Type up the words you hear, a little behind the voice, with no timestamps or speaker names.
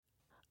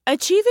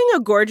Achieving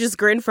a gorgeous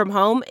grin from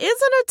home isn't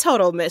a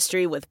total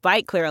mystery with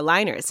Byte Clear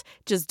aligners.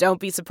 Just don't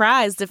be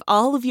surprised if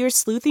all of your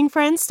sleuthing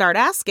friends start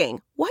asking,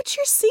 "What's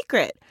your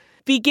secret?"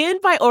 Begin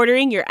by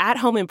ordering your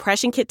at-home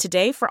impression kit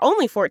today for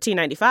only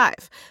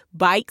 $14.95.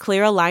 Byte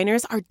Clear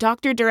aligners are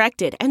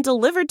doctor-directed and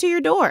delivered to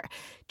your door.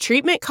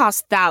 Treatment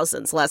costs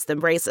thousands less than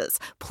braces.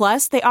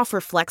 Plus, they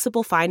offer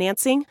flexible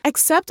financing,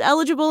 accept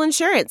eligible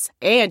insurance,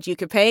 and you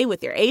can pay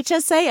with your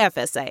HSA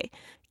FSA.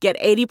 Get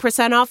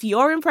 80% off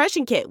your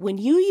impression kit when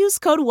you use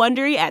code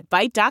WONDERY at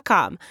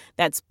Byte.com.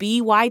 That's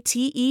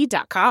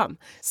BYTE.com.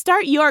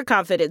 Start your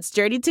confidence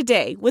journey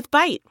today with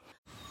Byte.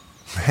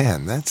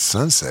 Man, that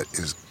sunset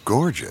is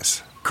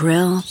gorgeous.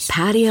 Grill,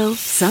 patio,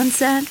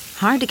 sunset.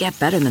 Hard to get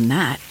better than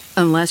that.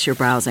 Unless you're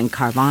browsing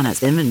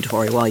Carvana's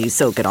inventory while you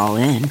soak it all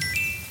in.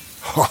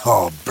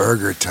 Oh,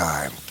 burger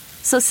time.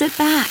 So sit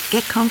back,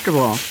 get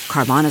comfortable.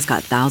 Carvana's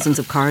got thousands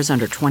of cars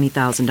under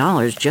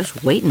 $20,000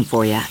 just waiting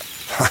for you.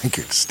 I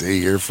could stay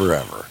here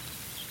forever.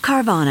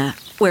 Carvana,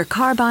 where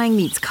car buying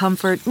meets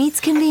comfort, meets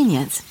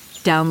convenience.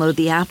 Download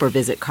the app or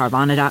visit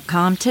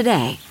Carvana.com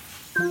today.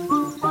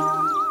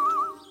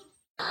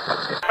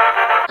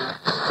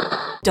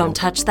 Don't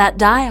touch that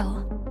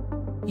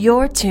dial.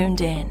 You're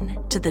tuned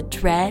in to the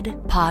Dread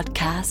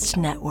Podcast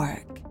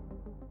Network.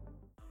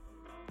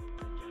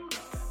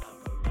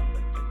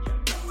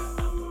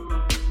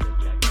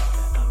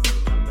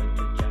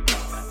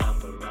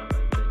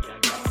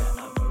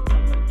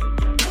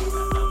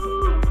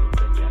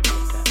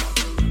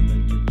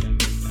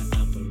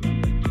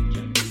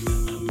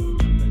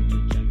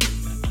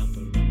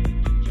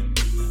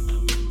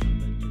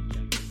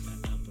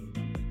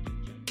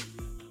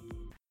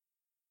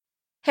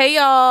 Hey,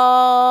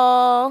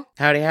 y'all.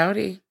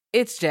 Howdy.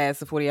 It's Jazz,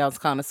 the 40-ounce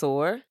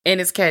connoisseur.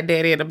 And it's Cat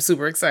Daddy, and I'm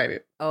super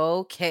excited.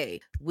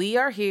 Okay. We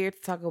are here to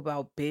talk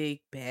about Big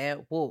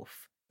Bad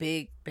Wolf.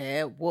 Big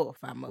Bad Wolf.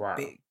 I'm a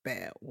big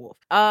bad wolf.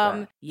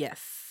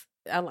 Yes.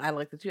 I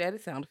like that you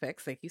added sound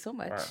effects. Thank you so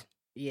much.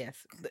 Yes.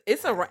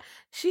 It's a...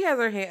 She has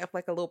her hand up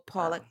like a little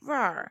paw, like,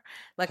 rawr,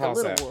 like a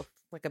little wolf,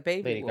 like a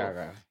baby Lady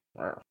wolf.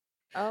 Gaga.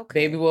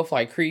 Okay. Baby wolf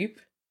like Creep?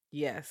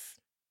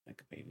 Yes.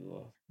 Like a baby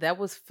wolf. That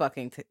was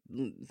fucking...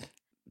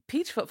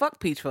 fuck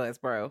Peach Fuzz,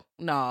 bro.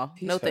 No,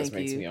 Peach no, Fuzz thank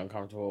makes you. me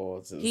uncomfortable.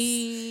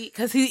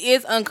 Because he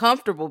is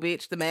uncomfortable,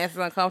 bitch. The mask is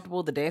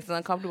uncomfortable. The dance is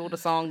uncomfortable. The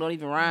song don't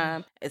even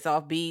rhyme. It's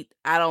offbeat.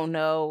 I don't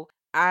know.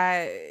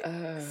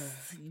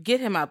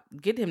 Get him out.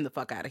 Get him the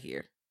fuck out of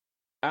here.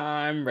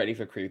 I'm ready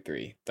for Creep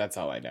 3. That's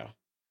all I know.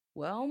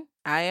 Well,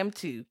 I am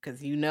too,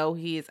 because you know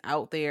he is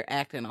out there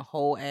acting a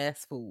whole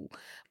ass fool.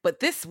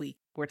 But this week,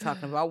 we're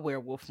talking about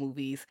werewolf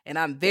movies, and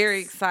I'm very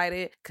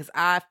excited because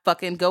I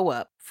fucking go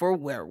up for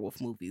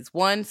werewolf movies.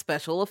 One,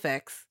 special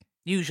effects,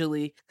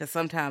 usually, because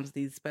sometimes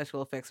these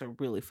special effects are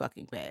really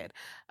fucking bad.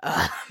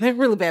 They're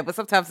really bad, but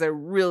sometimes they're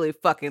really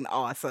fucking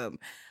awesome.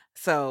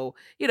 So,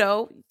 you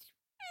know,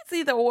 it's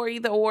either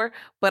or,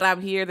 but I'm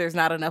here. There's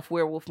not enough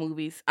werewolf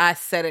movies. I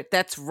said it.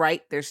 That's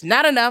right. There's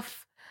not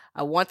enough.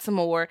 I want some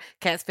more.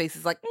 Cat's face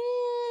is like, are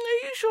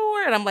you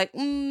sure? And I'm like,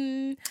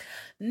 No.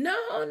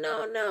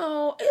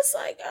 It's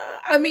like,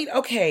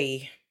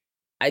 okay.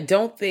 I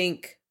don't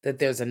think that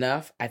there's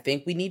enough. I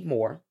think we need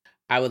more.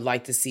 I would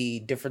like to see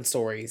different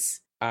stories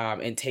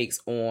and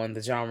takes on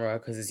the genre,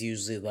 because it's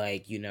usually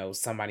like, you know,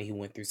 somebody who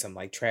went through some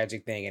like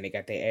tragic thing and they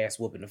got their ass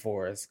whooped in the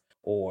forest,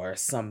 or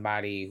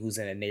somebody who's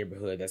in a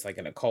neighborhood that's like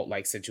an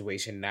occult-like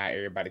situation, not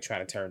everybody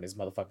trying to turn this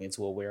motherfucker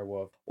into a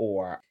werewolf,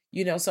 or,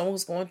 you know, someone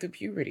who's going through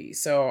puberty.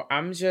 So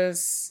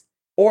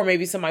or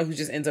maybe somebody who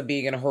just ends up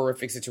being in a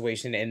horrific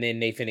situation and then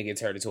they finna get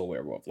turned into a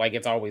werewolf. Like,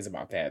 it's always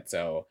about that.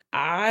 So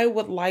I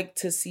would like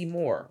to see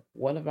more.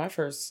 One of my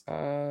first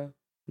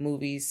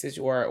movies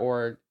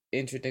or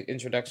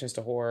introductions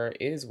to horror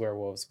is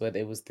werewolves, but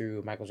it was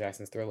through Michael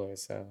Jackson's Thriller.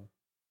 So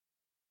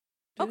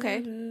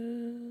okay.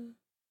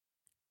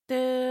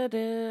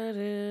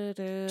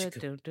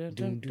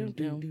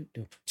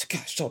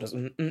 Shoulders.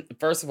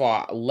 First of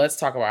all, let's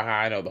talk about how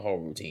I know the whole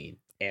routine,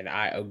 and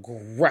I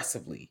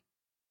aggressively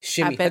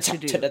shimmy to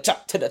the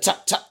top.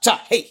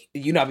 Hey,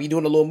 you know I be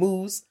doing the little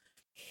moves.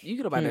 You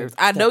get on my nerves.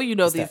 I know you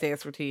know these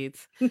dance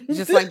routines.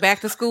 Just like back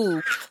to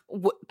school.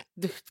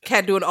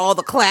 Cat doing all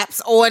the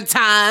claps on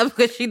time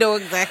because she know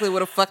exactly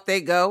where the fuck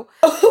they go.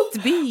 To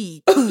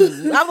be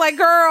cool. I'm like,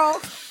 girl,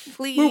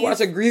 please. We're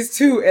watching Grease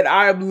 2, and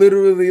I'm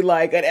literally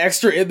like an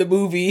extra in the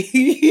movie.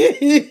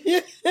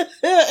 In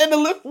the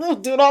living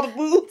room doing all the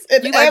moves.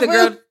 And you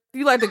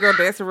like the girl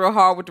dancing real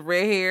hard with the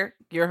red hair?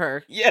 You're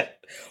her. Yeah.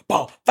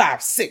 Ball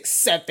 5, 6,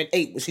 7,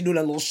 8. When she doing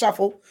that little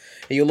shuffle,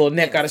 and your little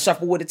neck got to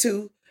shuffle with it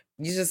too.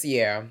 You just,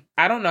 yeah.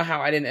 I don't know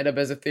how I didn't end up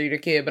as a theater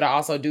kid, but I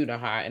also do know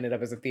how I did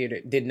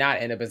not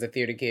end up as a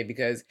theater kid,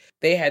 because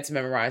they had to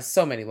memorize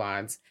so many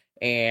lines.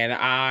 And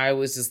I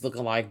was just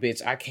looking like,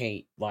 bitch, I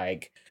can't,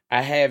 like,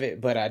 I have it,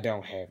 but I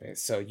don't have it.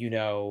 So, you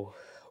know,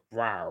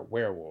 rawr,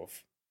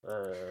 werewolf.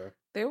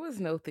 There was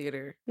no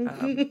theater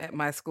at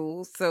my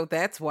school, so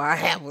that's why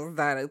I was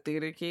not a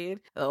theater kid.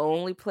 The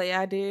only play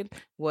I did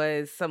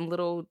was some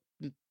little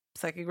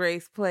second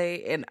grade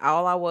play, and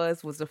all I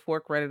was the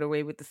fork running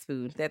away with the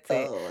spoon. That's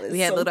it. That's We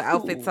had so little cool.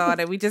 outfits on,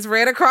 and we just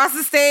ran across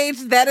the stage.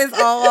 That is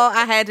all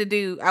I had to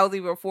do. I was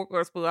either a fork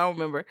or a spoon. I don't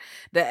remember.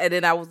 And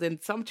then I was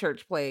in some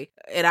church play,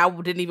 and I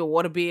didn't even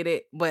want to be in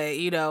it. But,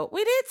 we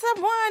need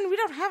someone. We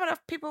don't have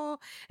enough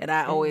people. And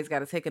I always got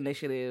to take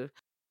initiative.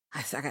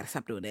 I got to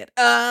stop doing that.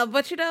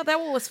 But, that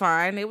one was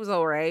fine. It was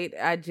all right.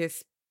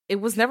 It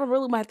was never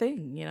really my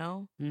thing,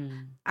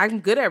 I'm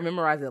good at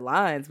memorizing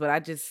lines, but I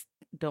just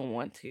don't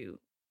want to.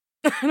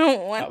 I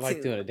don't want to. I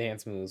like doing the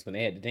dance moves when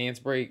they had the dance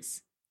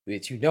breaks.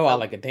 But I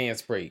like a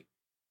dance break.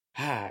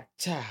 Ha,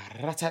 cha,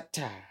 ra, ta,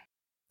 ta.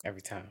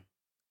 Every time.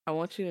 I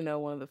want you to know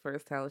one of the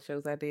first talent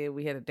shows I did,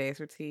 we had a dance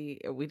routine.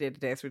 We did a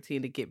dance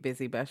routine to Get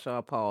Busy by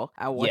Sean Paul.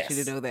 I want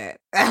you to know that.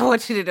 I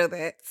want you to know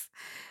that.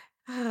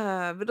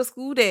 Middle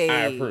school days.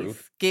 I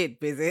approve. Get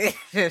busy.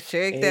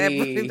 Shake that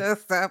booty, don't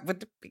stop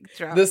with the big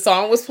drop. The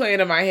song was playing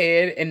in my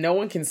head, and no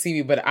one can see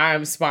me, but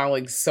I'm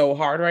smiling so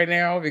hard right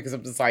now because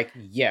I'm just like,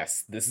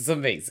 yes, this is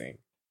amazing.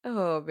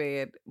 Oh,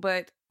 man.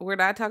 But we're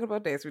not talking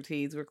about dance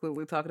routines. We're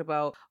clearly talking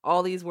about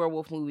all these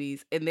werewolf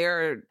movies. And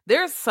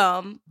there's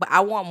some, but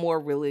I want more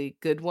really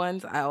good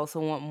ones. I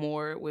also want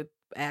more with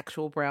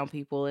actual brown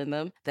people in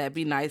them. That'd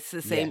be nice.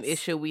 The same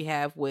issue we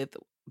have with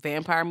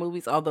vampire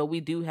movies, although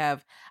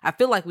I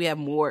feel like we have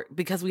more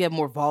because we have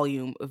more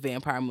volume of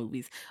vampire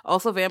movies.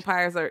 Also,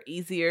 vampires are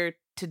easier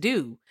to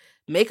do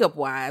makeup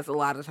wise. A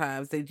lot of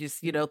times they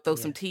just throw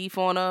some teeth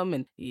on them,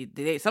 and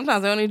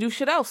sometimes they don't even do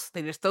shit else.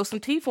 They just throw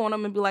some teeth on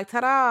them and be like,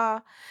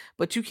 ta-da.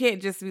 But you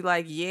can't just be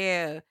like,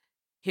 yeah,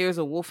 here's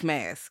a wolf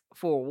mask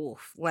for a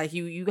wolf. Like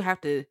you have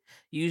to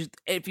use,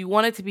 if you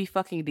want it to be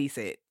fucking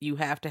decent, you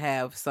have to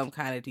have some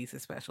kind of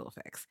decent special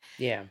effects.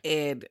 Yeah.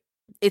 And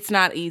it's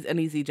not an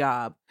easy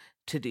job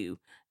to do.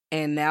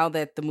 And now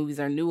that the movies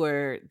are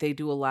newer, they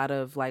do a lot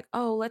of like,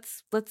 oh,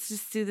 let's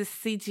just do this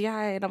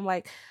CGI. And I'm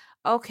like,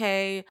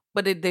 okay,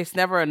 but there's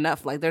never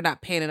enough. Like, they're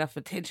not paying enough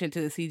attention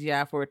to the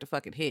CGI for it to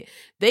fucking hit.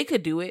 They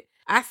could do it.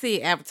 I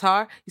see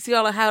Avatar. You see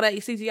all of how that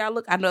CGI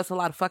look? I know it's a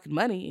lot of fucking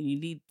money and you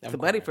need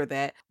some money for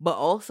that. But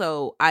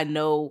also, I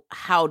know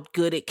how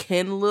good it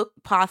can look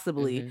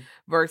possibly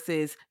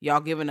versus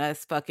y'all giving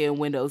us fucking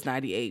Windows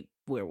 98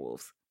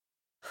 werewolves.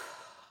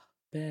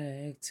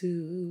 Back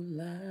to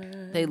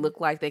life. They look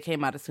like they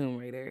came out of Tomb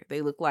Raider.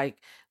 They look like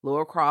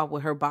Lara Croft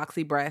with her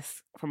boxy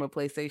breasts from a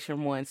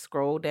PlayStation 1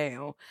 scrolled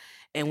down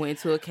and went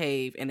into a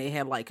cave, and they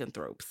had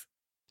lycanthropes.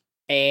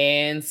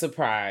 And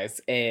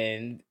surprise.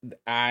 And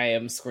I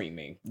am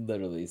screaming,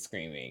 literally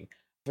screaming.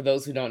 For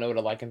those who don't know what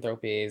a lycanthrope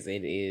is,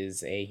 it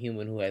is a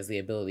human who has the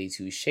ability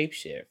to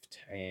shapeshift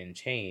and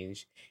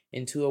change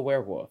into a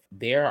werewolf.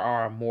 There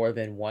are more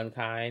than one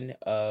kind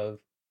of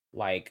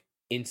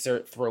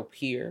insert thrope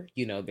here,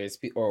 there's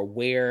or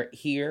where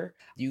here.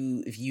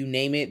 If you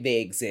name it, they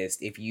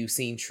exist. If you've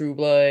seen True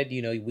Blood,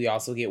 we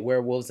also get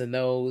werewolves in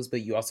those,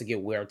 but you also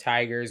get were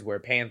tigers, were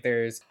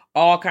panthers,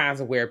 all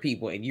kinds of were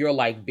people. And you're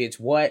like, bitch,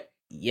 what?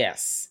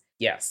 Yes.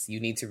 You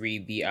need to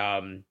read the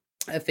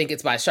I think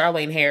it's by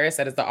Charlaine Harris,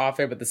 that is the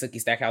author, but the Sookie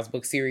Stackhouse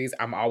book series.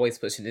 I'm always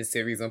pushing this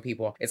series on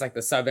people. It's like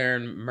the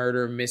Southern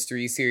Murder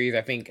Mystery series.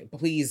 I think,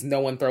 please,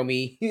 no one throw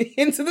me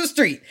into the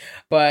street.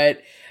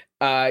 But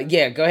go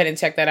ahead and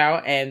check that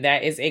out. And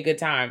that is a good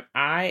time.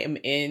 I am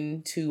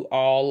into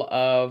all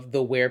of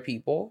the were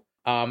people.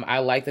 I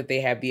like that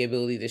they have the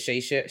ability to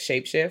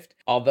shapeshift.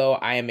 Although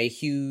I am a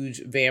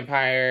huge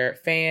vampire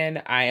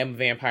fan, I am a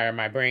vampire in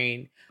my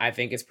brain. I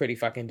think it's pretty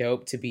fucking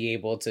dope to be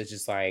able to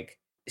just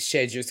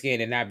shed your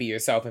skin and not be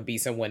yourself and be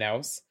someone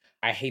else.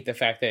 I hate the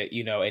fact that,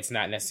 it's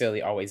not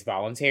necessarily always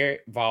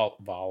voluntary.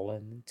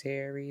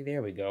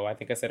 There we go. I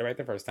think I said it right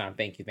the first time.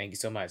 Thank you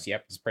so much.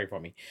 Yep, just pray for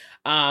me.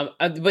 But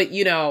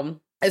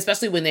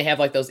especially when they have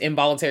those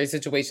involuntary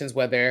situations,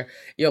 whether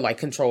you're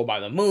controlled by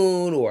the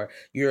moon or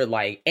you're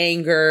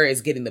anger is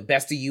getting the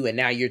best of you and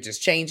now you're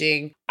just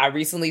changing. I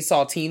recently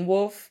saw Teen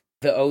Wolf,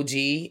 the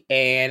OG,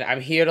 and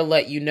I'm here to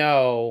let you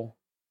know,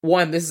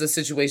 one, this is a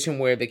situation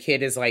where the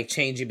kid is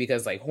changing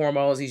because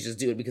hormones. He's just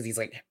doing it because he's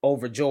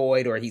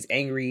overjoyed or he's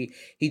angry.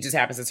 He just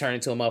happens to turn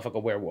into a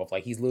motherfucking werewolf.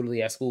 He's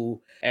literally at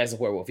school as a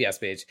werewolf. Yes,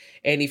 bitch.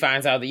 And he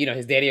finds out that,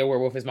 his daddy a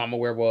werewolf, his mama a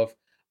werewolf.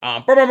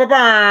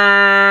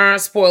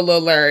 Spoiler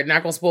alert.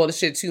 Not gonna spoil the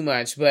shit too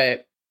much,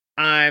 but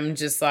I'm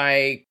just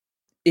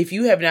if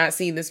you have not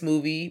seen this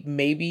movie,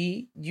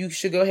 maybe you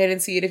should go ahead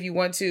and see it if you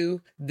want to.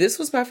 This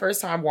was my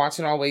first time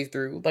watching all the way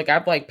through.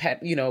 I've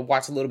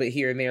watched a little bit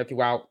here and there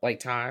throughout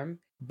time.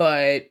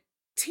 But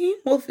Teen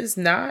Wolf is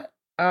not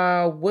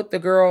what the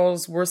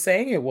girls were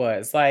saying it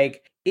was. First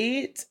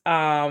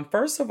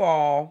of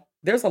all,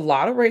 there's a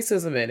lot of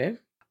racism in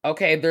it.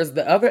 Okay, there's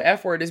the other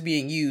F word is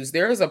being used.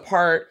 There is a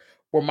part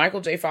where Michael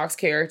J. Fox's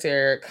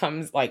character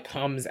comes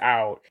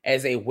out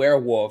as a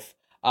werewolf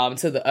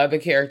to the other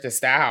character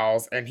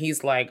Styles, and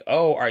he's like,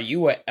 "Oh, are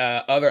you a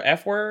other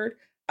F word?"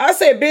 I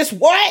said, "Bitch,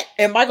 what?"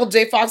 And Michael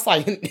J. Fox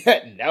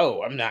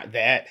 "No, I'm not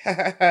that."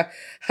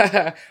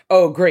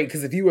 Oh, great,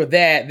 because if you were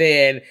that,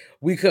 then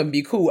we couldn't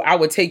be cool. I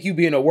would take you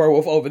being a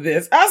werewolf over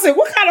this. I said,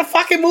 what kind of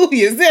fucking movie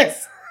is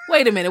this?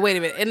 Wait a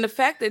minute. And the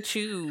fact that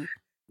you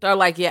They're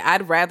like, yeah,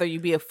 I'd rather you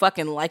be a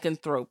fucking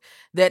lycanthrope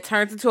that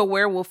turns into a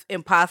werewolf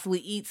and possibly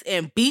eats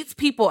and beats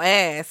people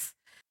ass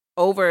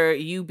over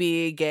you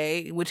being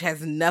gay, which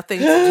has nothing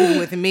to do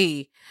with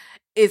me,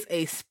 is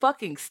a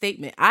fucking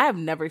statement. I have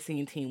never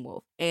seen Teen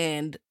Wolf,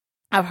 and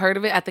I've heard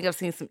of it. I think I've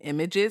seen some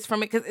images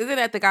from it, because isn't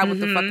that the guy with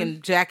the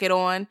fucking jacket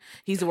on?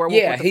 He's the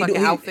werewolf with the fucking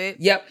outfit.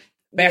 Yep.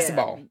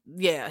 Basketball.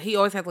 Yeah, he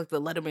always had like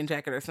the Letterman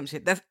jacket or some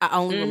shit. I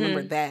only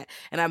remember that.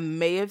 And I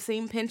may have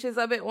seen pinches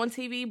of it on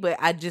TV, but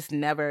I just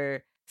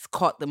never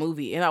caught the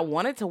movie. And I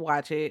wanted to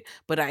watch it,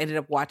 but I ended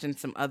up watching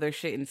some other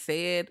shit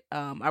instead.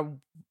 I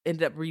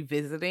ended up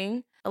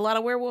revisiting a lot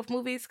of werewolf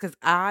movies because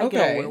I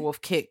get werewolf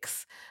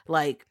kicks.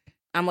 Like,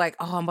 I'm like,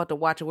 oh, I'm about to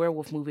watch a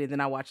werewolf movie, and then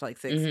I watch like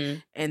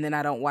 6. And then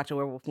I don't watch a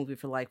werewolf movie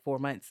for like 4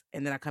 months.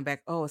 And then I come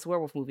back, oh, it's a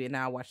werewolf movie, and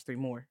now I watch 3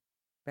 more.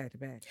 Back to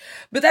back.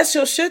 But that's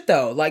your shit,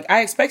 though. Like,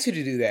 I expect you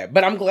to do that.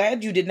 But I'm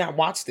glad you did not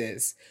watch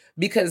this,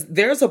 because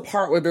there's a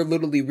part where they're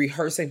literally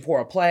rehearsing for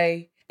a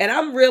play. And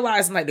I'm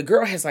realizing, like, the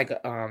girl has, like,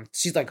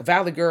 she's, like, a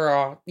valley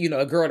girl, you know,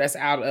 a girl that's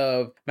out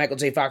of Michael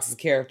J. Fox's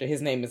character.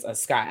 His name is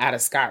Scott, out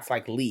of Scott's,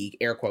 like, league,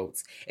 air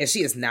quotes. And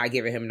she is not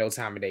giving him no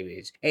time of day,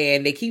 bitch.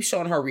 And they keep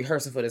showing her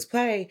rehearsing for this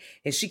play,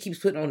 and she keeps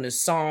putting on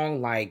this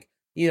song, like,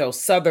 you know,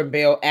 Southern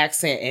Belle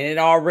accent, and it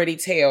already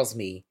tells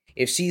me,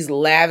 if she's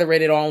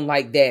lathering it on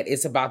like that,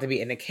 it's about to be.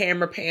 And the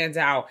camera pans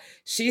out.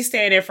 She's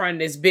standing in front of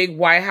this big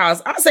white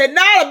house. I said,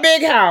 not a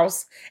big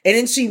house. And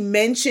then she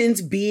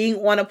mentions being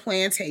on a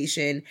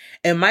plantation.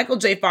 And Michael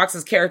J.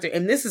 Fox's character,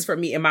 and this is for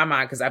me in my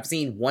mind, because I've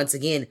seen, once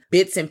again,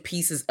 bits and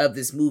pieces of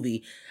this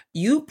movie.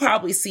 You've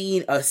probably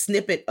seen a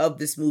snippet of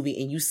this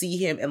movie, and you see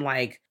him in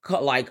like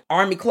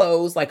army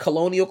clothes, like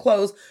colonial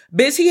clothes.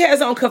 Bitch, he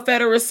has on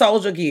Confederate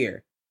soldier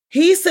gear.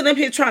 He's sitting up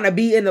here trying to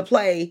be in the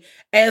play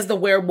as the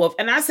werewolf.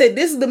 And I said,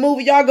 this is the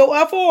movie y'all go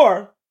up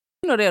for.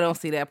 You know, they don't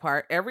see that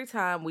part. Every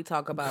time we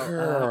talk about,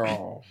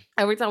 oh,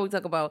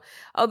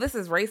 this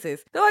is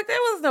racist, they're like, there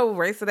was no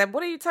race in that.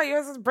 What are you telling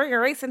us? Bringing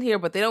race in here,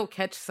 but they don't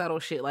catch subtle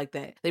shit like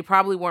that. They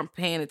probably weren't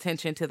paying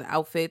attention to the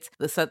outfits,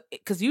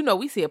 because you know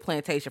we see a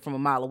plantation from a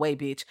mile away,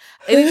 bitch.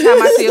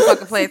 Anytime I see a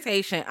fucking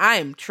plantation, I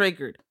am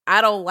triggered. I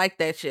don't like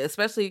that shit,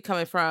 especially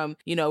coming from,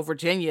 you know,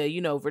 Virginia.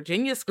 You know,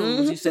 Virginia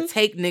schools used to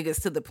take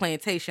niggas to the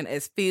plantation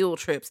as field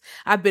trips.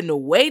 I've been to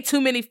way too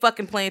many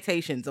fucking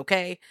plantations,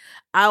 okay?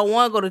 I don't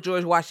want to go to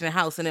George Washington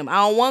House and them. I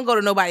don't want to go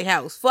to nobody's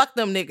house. Fuck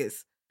them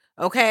niggas,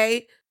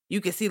 okay? You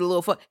can see the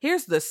little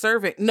here's the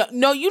servant.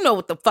 No, you know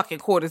what the fucking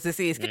quarters this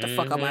is. Get the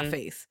fuck out my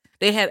face.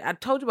 I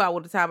told you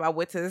about the time I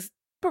went to this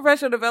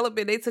professional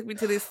development. They took me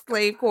to this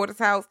slave quarters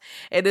house,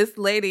 and this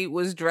lady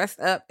was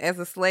dressed up as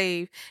a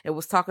slave and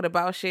was talking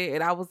about shit,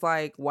 and I was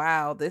like,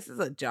 wow, this is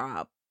a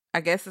job. I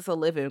guess it's a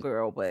living,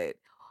 girl, but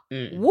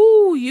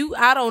woo,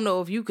 I don't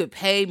know if you could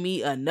pay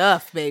me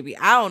enough, baby.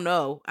 I don't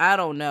know.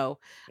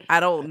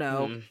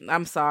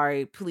 I'm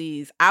sorry,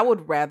 please. I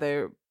would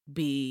rather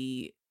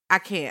be, I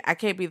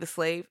can't be the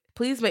slave.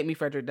 Please make me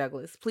Frederick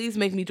Douglass. Please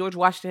make me George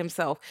Washington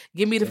himself.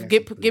 Give me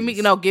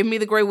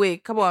the gray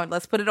wig. Come on,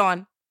 let's put it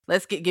on.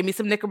 Give me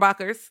some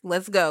knickerbockers.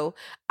 Let's go.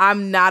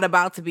 I'm not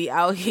about to be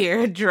out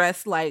here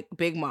dressed like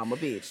Big Mama,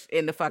 bitch,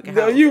 in the fucking house.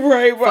 No, you're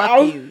right, bro.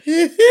 Fuck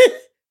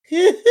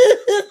you.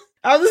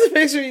 I was just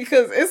picturing you,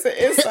 because it's an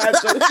inside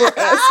joke for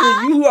us.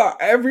 You are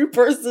every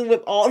person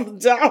with all the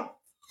jobs.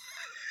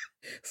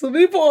 So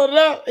me pulling it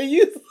up,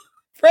 and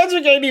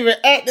Frederick ain't even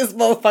at this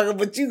motherfucker,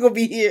 but you gonna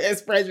be here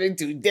as Frederick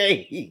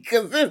today,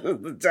 because this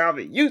is the job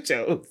that you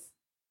chose.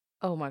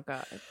 Oh my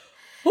God.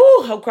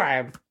 Whew, I'm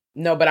crying.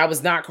 No, but I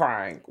was not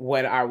crying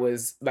when I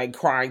was like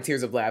crying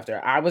tears of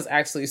laughter. I was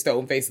actually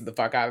stone facing the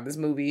fuck out of this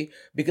movie,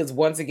 because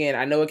once again,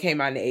 I know it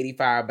came out in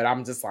 85, but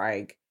I'm just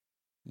like,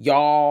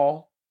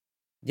 y'all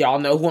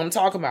know who I'm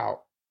talking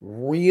about.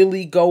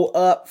 Really go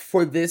up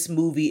for this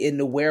movie in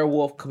the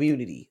werewolf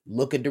community,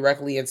 looking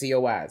directly into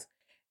your eyes.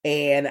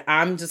 And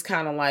I'm just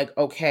kind of like,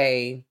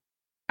 okay,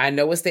 I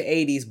know it's the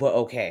 80s, but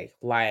okay,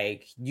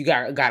 like you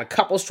got a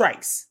couple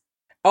strikes.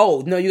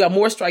 Oh, no, you got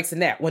more strikes than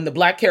that. When the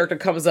black character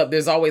comes up,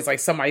 there's always like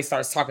somebody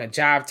starts talking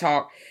jive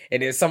talk,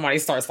 and then somebody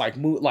starts like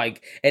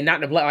and not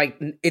the black, like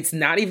it's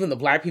not even the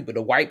black people.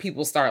 The white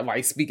people start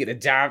like speaking a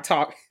jive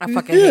talk. I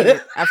fucking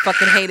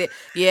hate it.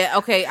 Yeah,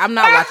 okay, I'm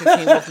not watching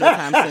Teen Wolf no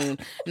time soon.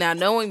 Now,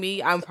 knowing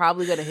me, I'm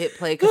probably going to hit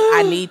play, because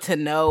I need to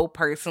know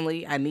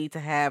personally. I need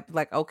to have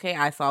like, okay,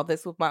 I saw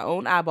this with my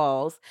own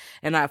eyeballs,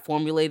 and I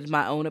formulated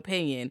my own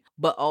opinion.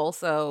 But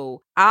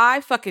also,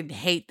 I fucking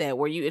hate that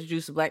where you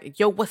introduce a black,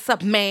 yo, what's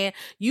up, man?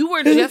 You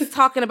were just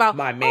talking about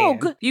my man. Oh,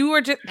 good. You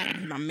were just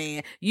my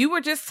man. You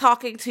were just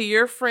talking to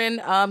your friend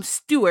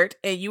Stuart,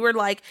 and you were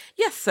like,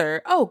 "Yes,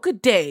 sir. Oh,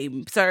 good day,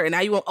 sir." And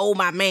now you want, "Oh,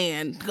 my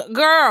man,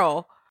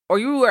 girl," or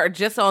you were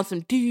just on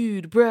some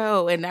dude,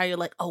 bro, and now you're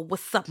like, "Oh,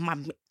 what's up, my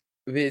man?"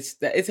 Bitch,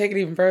 it take it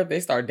even further. They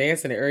start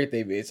dancing and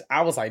everything, bitch.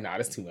 I was like, nah,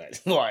 that's too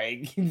much.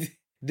 Like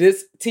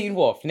this Teen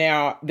Wolf.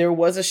 Now there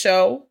was a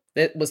show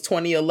that was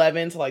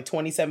 2011 to like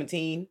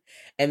 2017.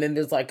 And then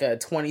there's like a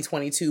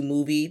 2022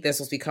 movie that's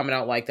supposed to be coming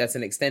out, like that's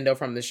an extendo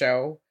from the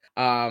show.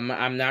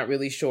 I'm not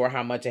really sure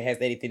how much it has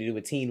anything to do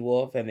with Teen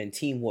Wolf. And then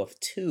Teen Wolf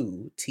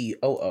 2,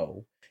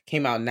 TOO,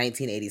 came out in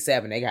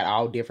 1987. They got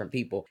all different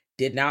people.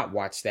 Did not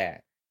watch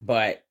that.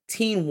 But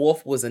Teen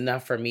Wolf was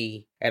enough for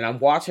me. And I'm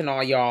watching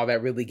all y'all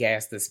that really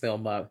gassed this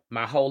film up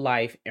my whole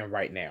life and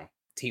right now.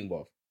 Teen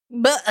Wolf.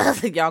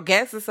 But y'all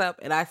gassed this up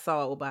and I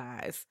saw it with my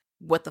eyes.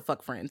 What the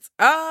fuck, friends?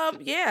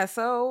 Yeah,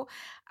 so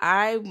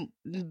I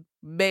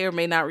may or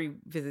may not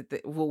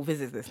will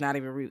visit this, not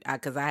even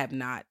because I have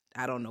not.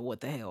 I don't know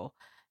what the hell.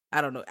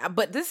 I don't know.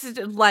 But this is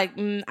just like,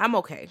 I'm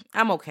okay.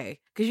 I'm okay.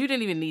 Because you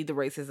didn't even need the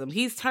racism.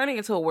 He's turning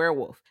into a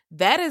werewolf.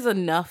 That is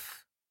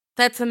enough.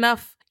 That's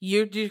enough.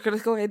 You're going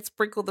to go ahead and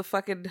sprinkle the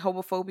fucking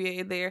homophobia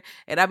in there.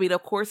 And I mean,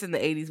 of course, in the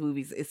 80s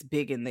movies, it's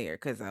big in there.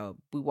 Because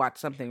we watched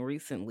something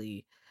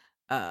recently,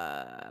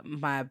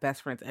 my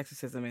best friend's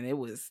exorcism. And I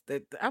was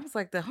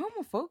like, the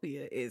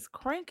homophobia is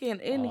cranking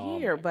in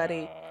here,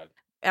 buddy. God.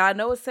 And I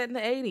know it's set in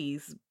the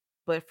 80s.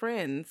 But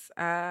friends,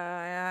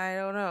 I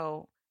don't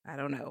know.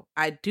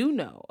 I do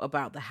know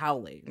about The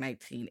Howling,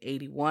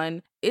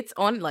 1981. It's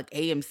on like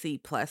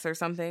AMC Plus or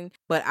something,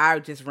 but I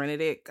just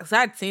rented it because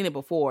I'd seen it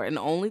before. And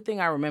the only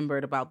thing I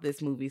remembered about this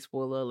movie,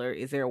 spoiler alert,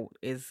 is there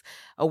is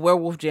a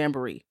werewolf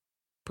jamboree,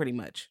 pretty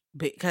much.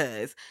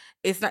 Because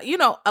it's not,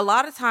 a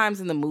lot of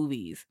times in the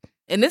movies,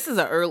 and this is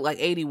a early, like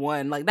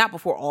 81, like not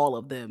before all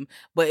of them,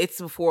 but it's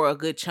before a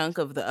good chunk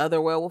of the other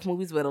werewolf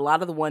movies. But a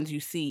lot of the ones you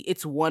see,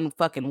 it's one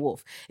fucking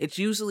wolf. It's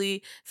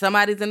usually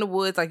somebody's in the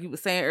woods, like you were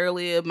saying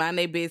earlier, mind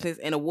their business,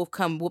 and a wolf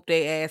come whoop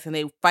their ass and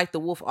they fight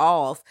the wolf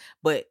off.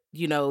 But,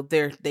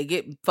 they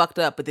get fucked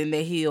up, but then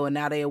they heal. And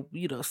now they,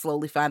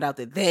 slowly find out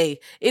that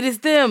it is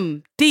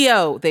them,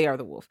 Dio, they are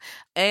the wolf.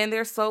 And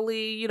they're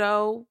slowly,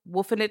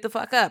 wolfing it the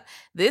fuck up.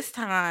 This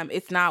time,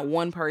 it's not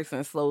one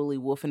person slowly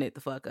wolfing it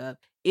the fuck up.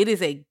 It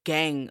is a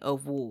gang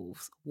of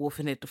wolves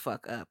wolfing it the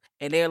fuck up.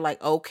 And they're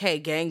like, okay,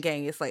 gang,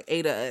 it's like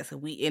 8 of us.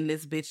 And we in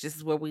this bitch. This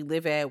is where we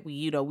live at.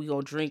 We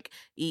gonna drink,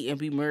 eat, and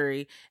be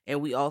merry.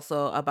 And we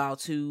also about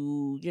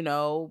to,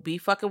 be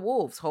fucking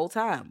wolves whole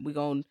time. We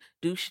gonna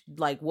do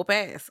like whoop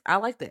ass. I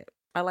like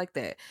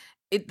that.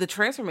 The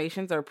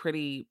transformations are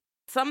pretty...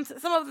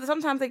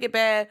 Sometimes they get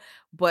bad,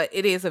 but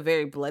it is a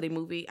very bloody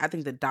movie. I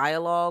think the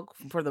dialogue,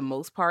 for the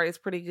most part, is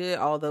pretty good.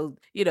 Although,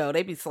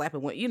 they be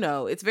slapping when,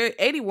 it's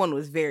 81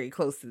 was very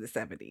close to the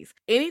 70s.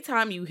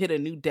 Anytime you hit a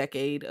new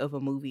decade of a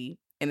movie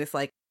and it's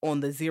like on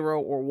the 0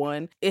 or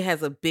 1, it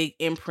has a big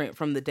imprint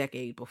from the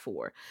decade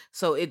before.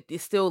 So it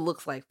still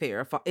looks like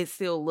it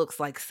still looks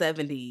like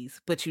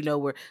 70s, but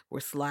we're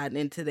sliding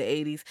into the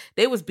 80s.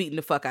 They was beating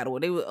the fuck out of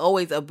it. They were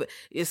always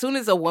as soon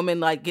as a woman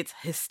like gets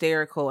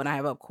hysterical, and I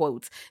have up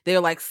quotes,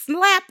 they're like,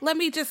 slap, let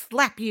me just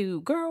slap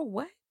you. Girl,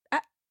 what?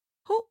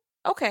 Who?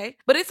 Okay.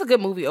 But it's a good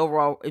movie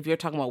overall if you're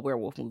talking about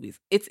werewolf movies.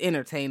 It's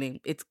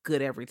entertaining. It's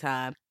good every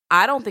time.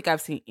 I don't think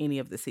I've seen any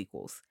of the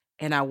sequels,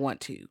 and I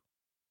want to.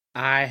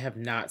 I have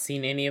not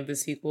seen any of the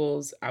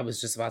sequels. I was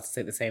just about to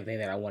say the same thing,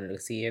 that I wanted to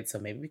see it, so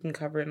maybe we can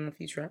cover it in a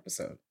future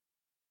episode.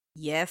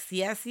 Yes.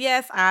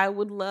 I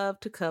would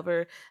love to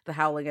cover The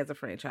Howling as a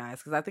franchise,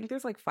 because I think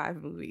there's like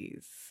 5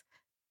 movies.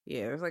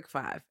 Yeah, there's like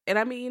 5. And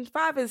I mean,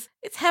 5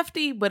 it's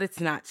hefty, but it's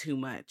not too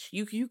much.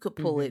 You could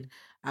pull it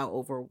out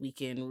over a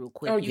weekend real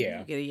quick. Oh,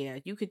 You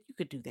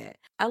could do that.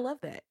 I love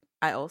that.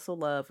 I also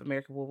love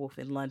American Werewolf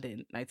in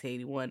London,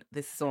 1981.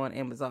 This is on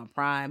Amazon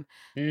Prime.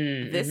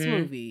 This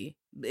movie,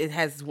 it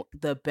has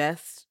the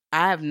best...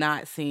 I have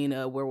not seen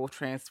a werewolf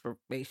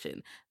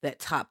transformation that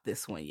topped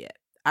this one yet.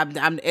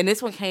 And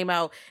this one came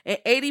out in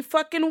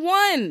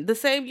 81, the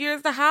same year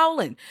as The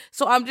Howling.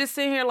 So I'm just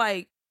sitting here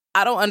like,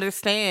 I don't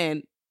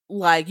understand.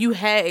 Like, you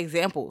had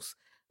examples.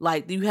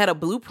 Like, you had a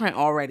blueprint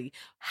already.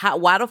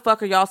 Why the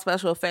fuck are y'all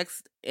special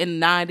effects in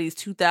the 90s,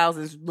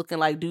 2000s looking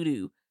like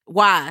doo-doo?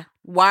 Why?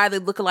 Why are they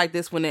looking like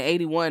this when in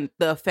 81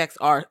 the effects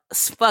are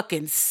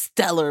fucking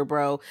stellar,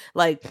 bro?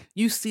 Like,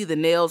 you see the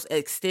nails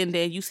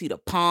extending, you see the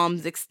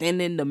palms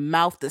extending, the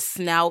mouth, the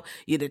snout,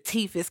 the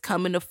teeth is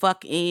coming the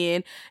fuck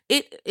in.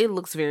 It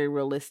looks very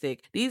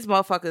realistic. These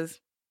motherfuckers...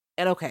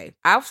 And okay,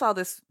 I saw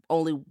this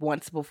only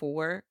once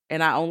before,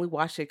 and I only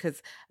watched it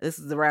because this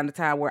is around the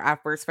time where I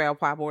first found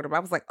Pop Order. I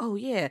was like, oh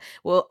yeah,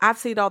 well, I've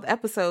seen all the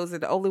episodes,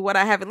 and the only one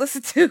I haven't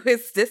listened to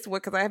is this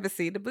one because I haven't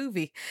seen the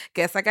movie.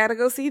 Guess I gotta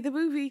go see the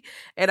movie.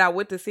 And I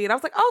went to see it. I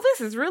was like, oh,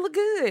 this is really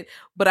good.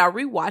 But I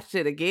rewatched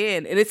it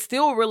again, and it's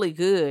still really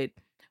good.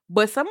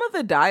 But some of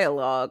the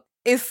dialogue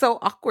is so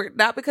awkward,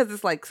 not because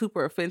it's like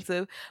super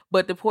offensive,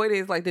 but the point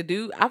is like the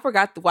dude, I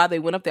forgot why they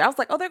went up there. I was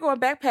like, oh, they're going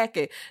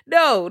backpacking.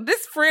 No,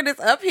 this friend is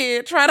up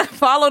here trying to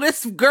follow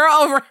this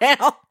girl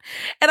around.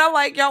 And I'm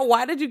like, y'all,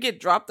 why did you get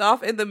dropped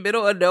off in the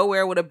middle of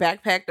nowhere with a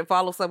backpack to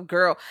follow some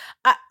girl?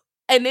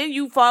 And then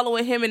you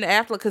following him in the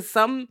afterlife, because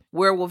some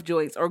werewolf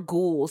joints or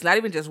ghouls, not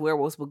even just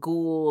werewolves, but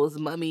ghouls,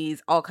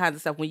 mummies, all kinds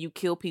of stuff. When you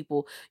kill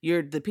people,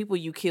 the people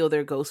you kill,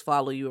 their ghosts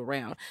follow you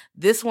around.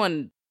 This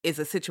one is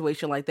a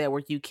situation like that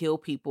where you kill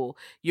people,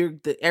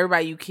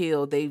 everybody you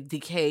kill, they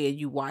decay and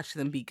you watch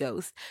them be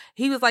ghosts.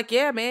 He was like,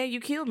 yeah, man, you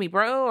killed me,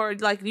 bro. Or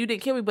like, you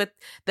didn't kill me, but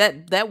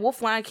that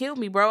wolf line killed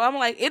me, bro. I'm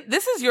like,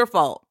 this is your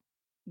fault.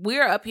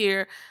 We're up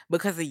here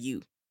because of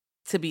you,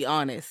 to be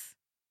honest.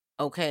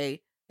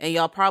 Okay? And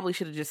y'all probably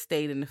should have just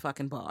stayed in the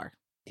fucking bar.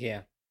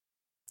 Yeah.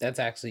 That's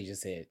actually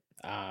just it.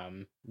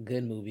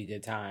 Good movie,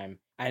 good time.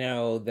 I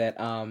know that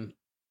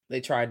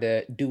they tried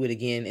to do it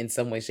again in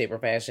some way, shape, or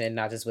fashion,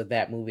 not just with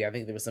that movie. I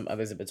think there were some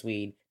others in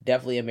between.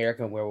 Definitely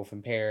American Werewolf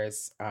in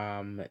Paris.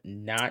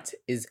 Not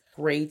as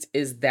great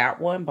as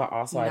that one, but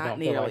also I Not don't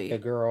feel like nearly. the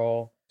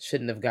girl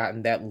shouldn't have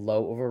gotten that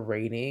low of a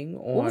rating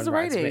on What was the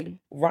Rotten rating?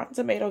 Rotten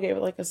Tomato gave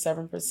it like a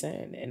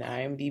 7%, and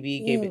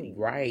IMDb gave it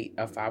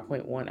a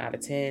 5.1 out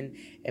of 10,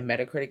 and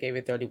Metacritic gave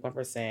it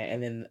 31%,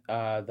 and then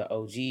the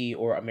OG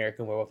or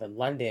American Werewolf in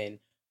London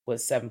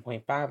was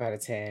 7.5 out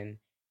of 10,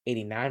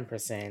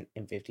 89%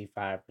 and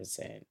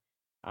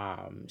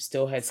 55%.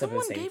 Still had some of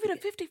Someone the same. gave it a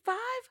 55?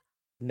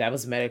 That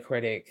was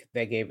Metacritic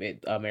that gave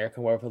it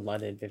American Werewolf in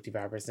London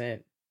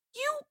 55%.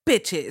 You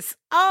bitches.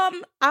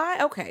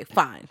 Okay,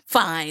 fine.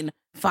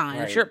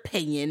 Right. It's your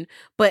opinion,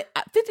 but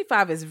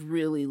 55 is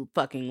really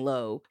fucking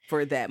low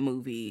for that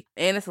movie,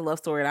 and it's a love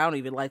story. And I don't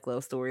even like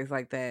love stories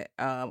like that.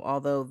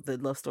 Although the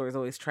love story is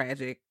always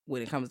tragic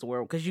when it comes to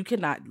werewolf, because you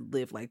cannot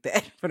live like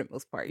that for the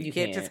most part. You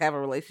can't just have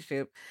a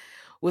relationship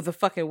with a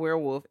fucking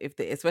werewolf.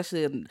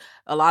 Especially in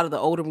a lot of the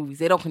older movies,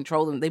 they don't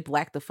control them. They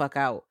black the fuck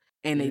out,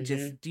 and they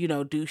just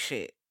do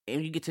shit.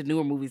 And you get to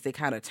newer movies, they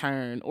kind of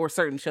turn, or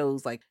certain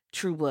shows like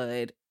True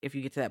Blood, if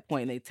you get to that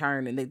point, they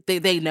turn and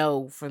they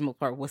know for the most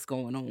part what's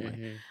going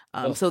on.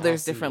 So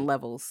there's different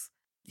levels.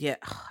 Yeah,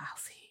 I'll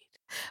see it.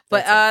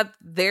 But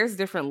there's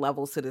different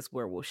levels to this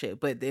werewolf shit.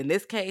 But in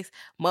this case,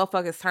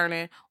 motherfuckers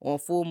turning on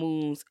full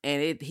moons,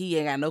 and he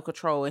ain't got no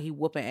control, and he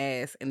whooping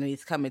ass, and then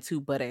he's coming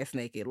too butt ass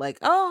naked. Like,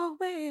 oh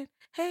man,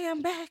 hey,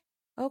 I'm back.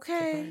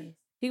 Okay. Surprise.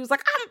 He was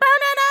like, I'm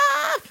burning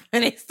up!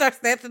 And he starts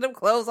snatching them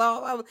clothes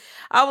off.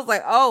 I was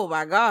like, oh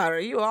my God, are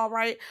you all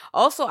right?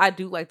 Also, I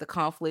do like the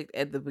conflict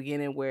at the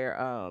beginning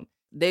where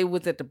they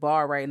was at the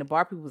bar, right? And the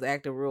bar people was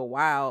acting real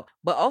wild.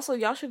 But also,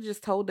 y'all should have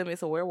just told them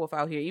it's a werewolf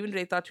out here. Even if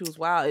they thought you was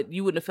wild,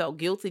 you wouldn't have felt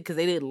guilty because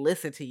they didn't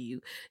listen to you.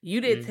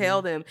 You didn't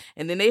tell them.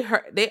 And then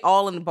they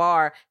all in the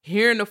bar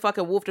hearing the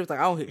fucking wolf. They was like,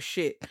 I don't hear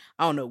shit.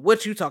 I don't know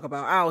what you talk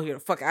about. I don't hear the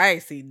fuck. I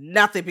ain't see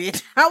nothing,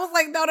 bitch. I was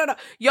like, no.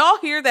 Y'all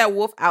hear that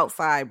wolf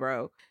outside,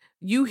 bro.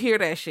 You hear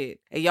that shit,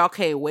 and y'all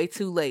came way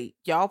too late.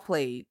 Y'all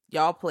played,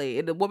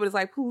 and the woman is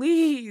like,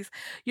 "Please,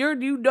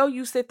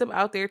 you sent them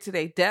out there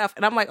today deaf."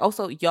 And I'm like,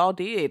 "Also, y'all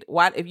did.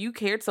 Why? If you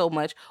cared so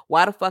much,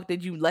 why the fuck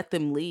did you let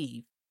them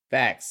leave?"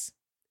 Facts.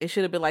 It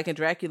should have been like in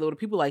Dracula, the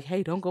people like,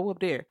 "Hey, don't go up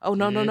there." Oh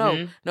no.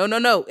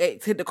 Hey,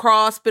 hit the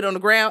cross, spit on the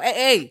ground.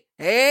 Hey,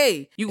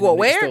 you go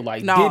where? Still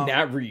like, no, did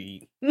not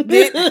read.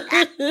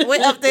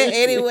 Went up there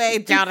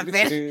anyway,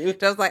 Jonathan.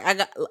 Just like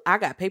I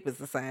got papers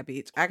to sign,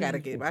 bitch. I gotta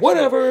get my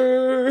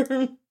whatever.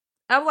 Shit.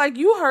 I'm like,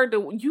 you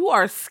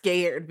are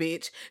scared,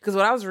 bitch. Because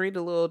when I was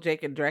reading Little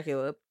Jake and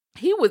Dracula,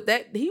 he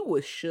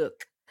was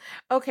shook.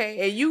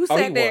 Okay, and you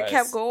sat there and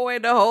kept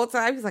going the whole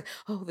time. He's like,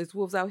 oh, there's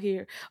wolves out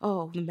here.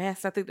 Oh, the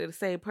masks, I think they're the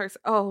same person.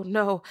 Oh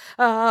no,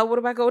 what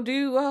am I gonna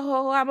do?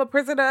 Oh, I'm a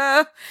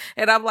prisoner.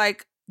 And I'm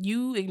like,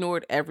 you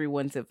ignored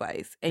everyone's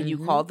advice and you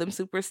called them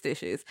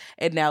superstitious.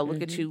 And now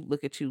look at you.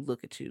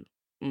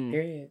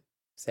 Period.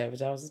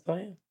 Savage House is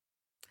playing.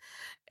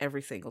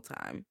 Every single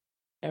time.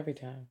 Every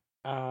time.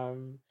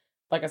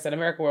 Like I said,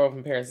 American Werewolf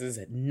in Paris is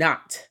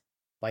not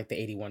like the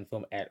 81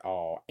 film at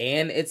all.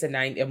 And it's a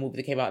movie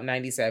that came out in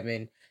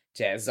 97.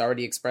 Jazz has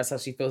already expressed how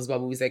she feels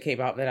about movies that came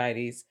out in the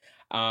 90s.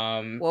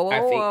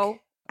 Whoa.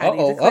 I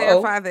need to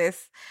clarify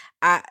this.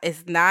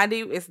 It's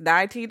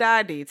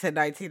 1990 to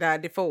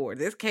 1994.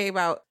 This came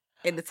out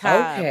in the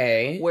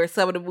time where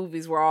some of the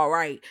movies were all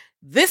right.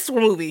 This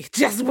movie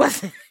just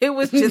wasn't. It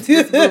was just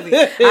this movie.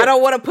 I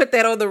don't want to put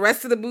that on the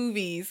rest of the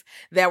movies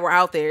that were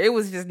out there. It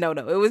was just no.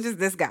 It was just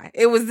this guy.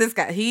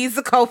 He's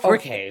the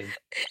culprit. Okay.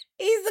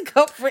 He's the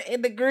culprit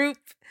in the group.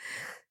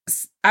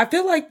 I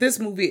feel like this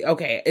movie, I'm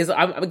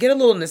getting a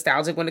little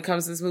nostalgic when it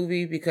comes to this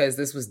movie because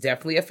this was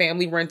definitely a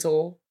family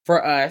rental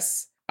for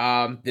us.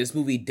 This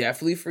movie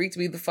definitely freaked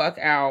me the fuck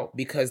out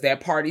because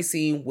that party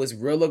scene was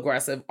real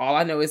aggressive. All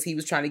I know is he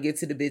was trying to get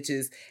to the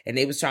bitches and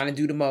they was trying to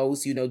do the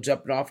most,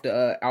 jumping off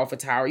the Alpha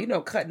Tower,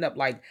 cutting up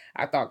like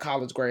I thought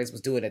college grads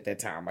was doing at that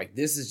time. Like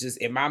this is just,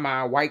 in my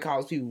mind, white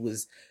college people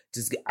was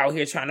just out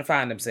here trying to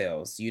find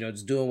themselves,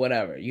 just doing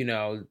whatever.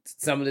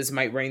 Some of this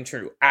might ring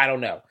true. I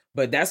don't know.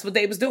 But that's what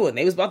they was doing.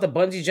 They was about to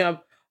bungee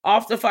jump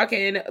off the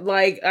fucking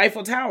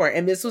Eiffel Tower.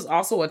 And this was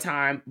also a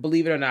time,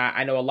 believe it or not,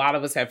 I know a lot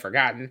of us have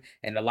forgotten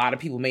and a lot of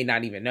people may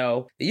not even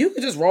know that you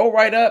could just roll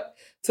right up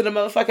to the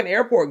motherfucking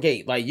airport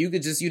gate. Like you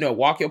could just,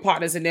 walk your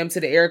partners and them to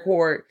the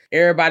airport.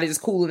 Everybody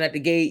just cooling at the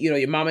gate.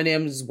 Your mom and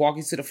them just walk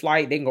you to the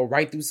flight. They can go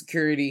right through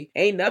security.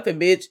 Ain't nothing,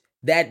 bitch.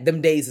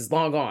 Them days is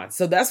long gone.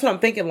 So that's what I'm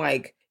thinking.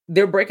 Like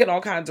they're breaking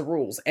all kinds of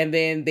rules. And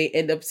then they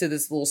end up to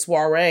this little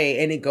soiree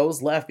and it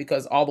goes left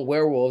because all the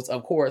werewolves,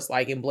 of course,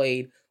 like in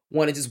Blade,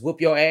 want to just whoop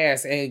your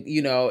ass, and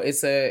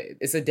it's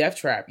a death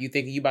trap. You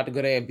think you about to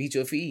go there and beat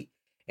your feet,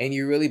 and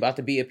you're really about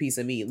to be a piece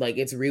of meat. Like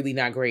it's really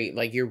not great.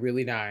 Like you're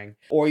really dying,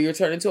 or you're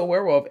turned into a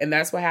werewolf, and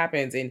that's what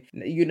happens. And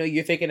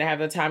you're thinking to have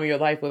the time of your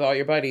life with all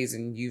your buddies,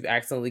 and you've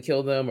accidentally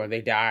killed them, or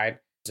they died,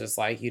 just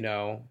like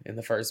in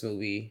the first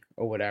movie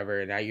or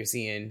whatever. And now you're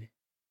seeing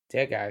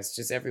dead guys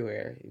just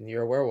everywhere. And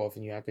you're a werewolf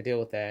and you have to deal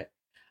with that.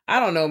 I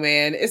don't know,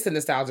 man. It's a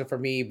nostalgia for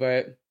me,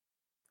 but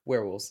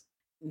werewolves.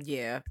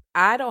 Yeah.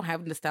 I don't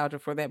have nostalgia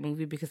for that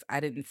movie because I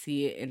didn't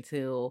see it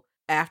until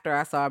after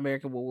I saw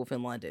American Werewolf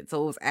in London.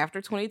 So it was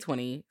after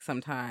 2020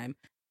 sometime.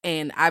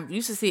 And I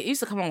used to see it. It used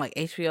to come on like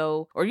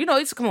HBO or, it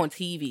used to come on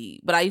TV,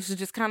 but I used to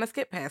just kind of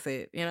skip past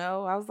it.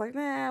 I was like,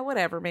 nah,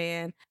 whatever,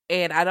 man.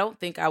 And I don't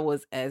think I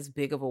was as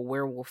big of a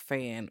werewolf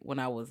fan when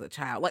I was a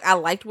child. Like, I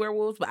liked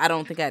werewolves, but I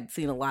don't think I'd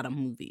seen a lot of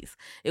movies.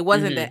 It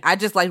wasn't that I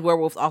just liked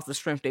werewolves off the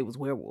strength they was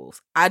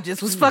werewolves. I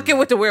just was fucking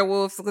with the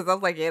werewolves because I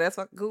was like, yeah, that's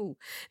fucking cool.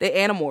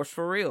 They're animorphs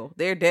for real.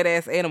 They're dead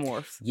ass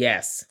animorphs.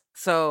 Yes.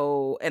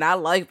 So, and I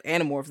liked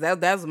Animorphs.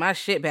 That was my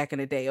shit back in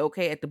the day.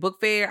 Okay, at the book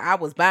fair, I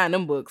was buying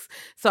them books.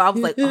 So I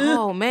was like,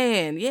 oh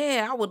man,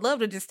 yeah, I would love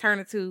to just turn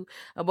into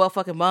a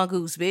motherfucking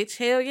mongoose, bitch.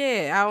 Hell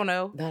yeah, I don't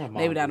know.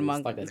 Maybe not a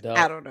mongoose. Like a duck.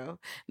 I don't know.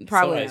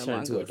 Probably not a turn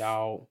mongoose. into a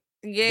dog.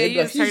 Yeah,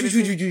 you just turn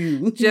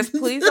into. Just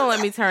please don't let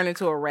me turn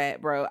into a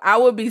rat, bro. I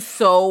would be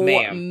so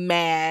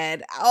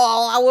mad.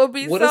 Oh, I would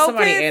be. What so if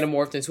somebody pissed.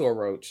 Animorphed into a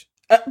roach?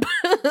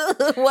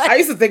 What? I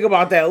used to think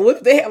about that. What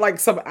if they had like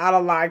some out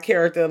of line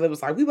character that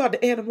was like, we about to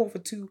animorph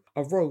into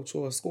a roach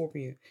or a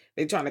scorpion?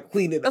 They trying to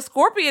clean it up. A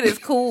scorpion is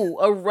cool.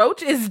 A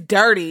roach is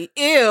dirty.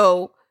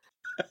 Ew.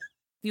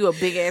 You a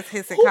big ass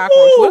hissing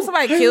cockroach. What if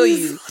somebody kill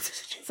you?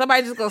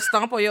 Somebody just go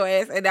stomp on your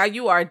ass and now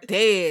you are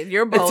dead.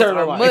 Your bones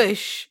are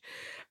mush.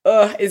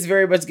 It's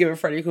very much giving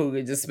Freddy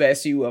Krueger just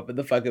smash you up in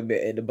the fucking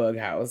bed in the bug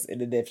house in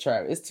the death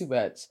trap. It's too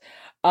much.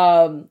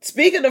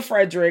 Speaking of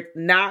Frederick,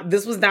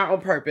 this was not on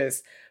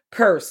purpose.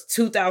 Curse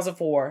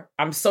 2004.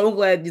 I'm so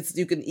glad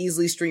you can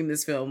easily stream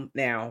this film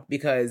now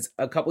because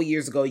a couple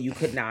years ago you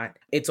could not.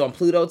 It's on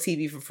Pluto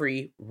TV for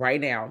free right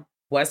now.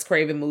 Wes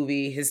Craven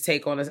movie, his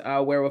take on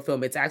a werewolf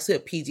film. It's actually a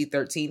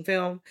PG-13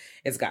 film.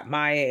 It's got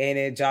Maya in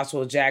it,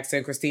 Joshua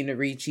Jackson, Christina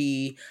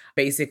Ricci,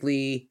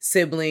 basically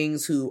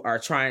siblings who are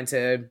trying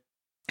to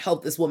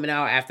help this woman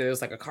out after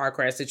there's like a car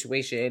crash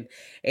situation,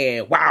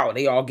 and wow,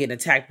 they all get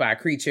attacked by a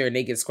creature and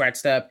they get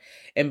scratched up,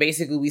 and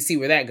basically we see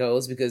where that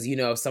goes because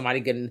if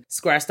somebody getting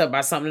scratched up by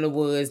something in the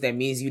woods, that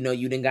means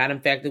you done got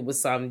infected with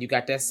something, you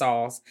got that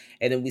sauce,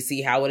 and then we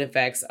see how it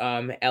affects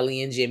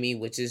Ellie and Jimmy,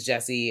 which is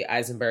Jesse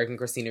Eisenberg and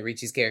Christina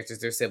Ricci's characters,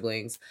 their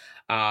siblings,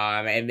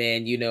 and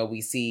then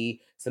we see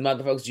some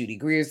other folks. Judy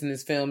Greer's in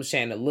this film,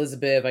 Shannon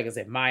Elizabeth, like I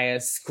said, Maya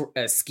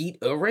Skeet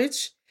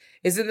Ulrich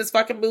is in this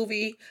fucking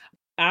movie.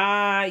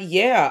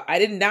 Yeah, I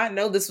did not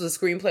know this was a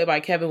screenplay by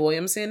Kevin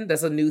Williamson.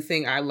 That's a new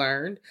thing I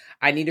learned.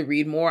 I need to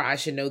read more. I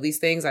should know these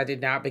things. I did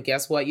not, but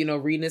guess what?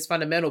 Reading is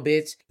fundamental,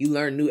 bitch. You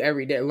learn new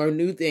every day. Learn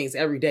new things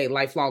every day.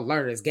 Lifelong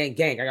learners. Gang,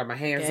 gang. I got my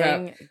hands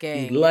up.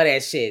 Gang. You love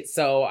that shit.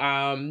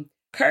 So,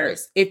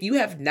 Curse, if you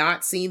have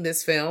not seen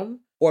this film,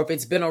 or if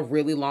it's been a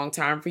really long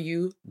time for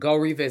you, go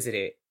revisit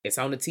it. It's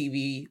on the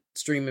TV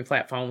streaming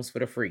platforms for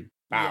the free.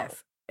 Wow.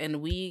 Yes, and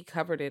we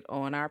covered it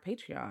on our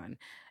Patreon.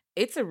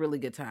 It's a really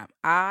good time.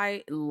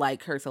 I like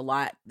Curse a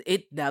lot.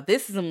 Now,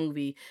 this is a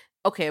movie.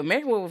 Okay,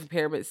 American Werewolf in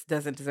Paris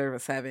doesn't deserve a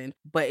 7,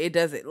 but it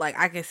doesn't. Like,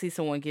 I can see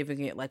someone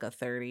giving it like a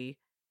 30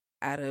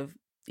 out of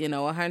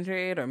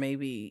 100, or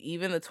maybe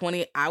even a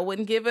 20. I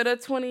wouldn't give it a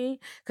 20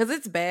 because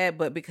it's bad,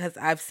 but because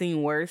I've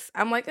seen worse,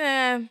 I'm like,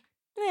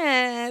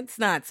 it's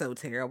not so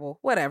terrible.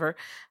 Whatever.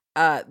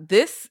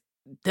 This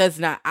does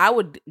not. I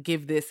would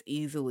give this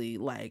easily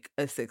like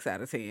a 6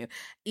 out of 10.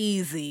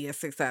 Easy a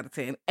 6 out of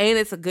 10, and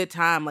it's a good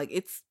time. Like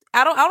it's.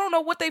 I don't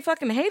know what they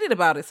fucking hated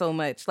about it so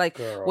much. Like,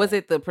 Girl. Was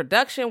it the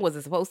production? Was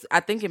it supposed to, I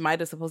think it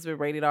might have supposed to be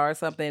rated R or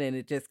something, and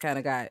it just kind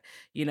of got,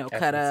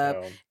 cut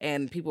up,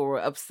 and people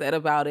were upset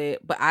about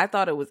it. But I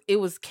thought it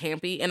was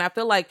campy, and I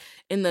feel like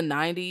in the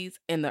 90s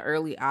and the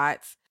early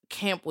aughts,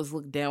 camp was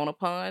looked down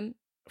upon.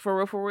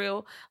 For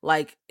real.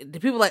 Like, the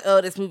people like,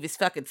 oh, this movie's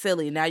fucking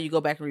silly. Now you go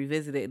back and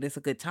revisit it and it's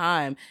a good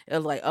time. It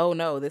was like, oh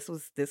no, this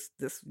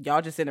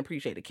y'all just didn't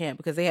appreciate the camp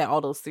because they had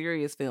all those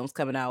serious films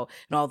coming out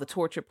and all the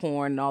torture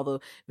porn and all the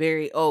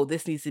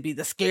this needs to be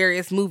the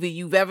scariest movie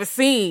you've ever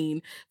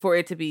seen for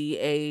it to be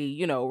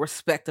a,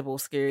 respectable,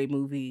 scary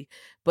movie.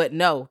 But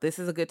no, this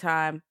is a good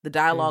time. The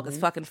dialogue is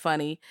fucking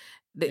funny.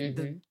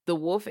 The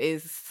wolf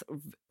is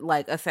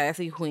like a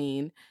sassy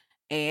queen.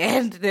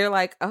 And they're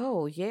like,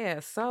 oh,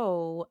 yeah,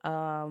 so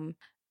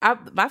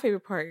my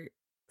favorite part,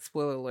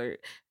 spoiler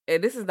alert,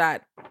 and this is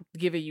not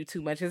giving you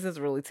too much. This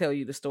doesn't really tell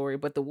you the story,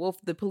 but the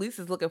police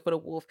is looking for the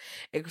wolf,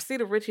 and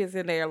Christina Ricci is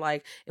in there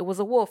like, it was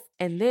a wolf.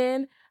 And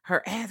then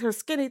her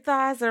skinny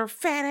thighs, her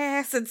fat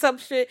ass and some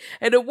shit.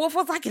 And the wolf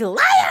was like, liar!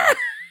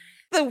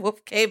 The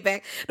wolf came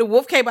back. The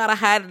wolf came out of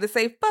hiding to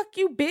say, fuck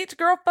you, bitch,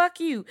 girl,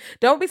 fuck you.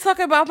 Don't be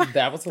talking about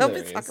That was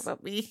hilarious. Don't be talking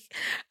about me.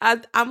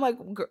 I'm like,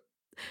 girl.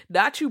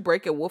 Not you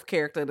break a wolf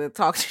character to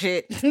talk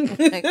shit.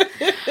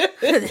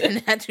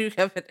 Not you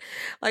having,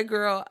 like,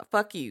 girl,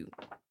 fuck you.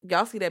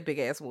 Y'all see that big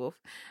ass wolf?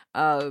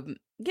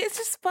 It's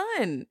just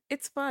fun.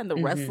 It's fun. The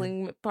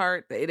wrestling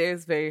part, it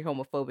is very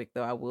homophobic,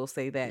 though. I will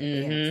say that.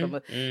 And some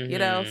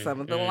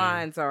of the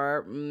lines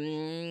are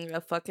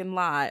a fucking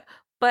lie.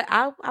 But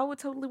I would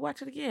totally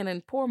watch it again.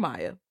 And poor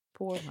Maya.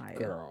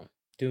 Girl.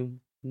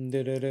 Doom.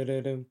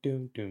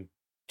 Just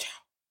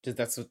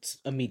that's what's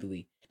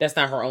immediately. That's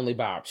not her only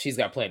bop. She's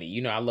got plenty.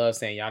 You know, I love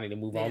saying y'all need to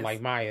move on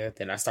like Maya.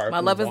 Then I started. My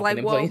Love Is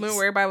Like Walking Walkman,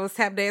 where everybody was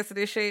tap dancing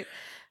and shit.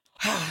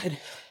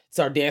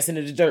 Start dancing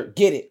in the dirt.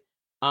 Get it.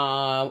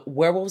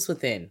 Werewolves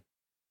Within.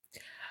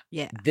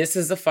 Yeah. This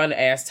is a fun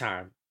ass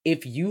time.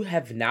 If you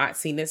have not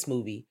seen this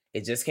movie,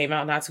 it just came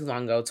out not too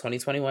long ago,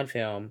 2021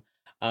 film,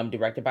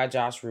 directed by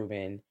Josh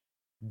Rubin.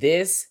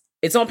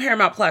 It's on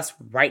Paramount Plus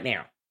right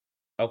now.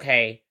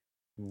 Okay?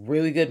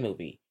 Really good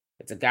movie.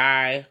 It's a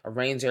guy, a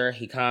ranger.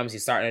 He comes,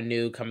 he's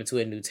coming to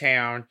a new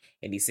town,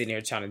 and he's sitting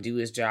there trying to do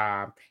his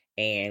job.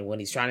 And when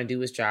he's trying to do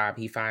his job,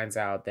 he finds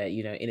out that,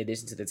 you know, in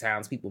addition to the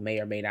townspeople may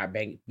or may not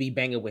be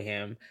banging with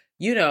him,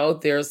 you know,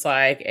 there's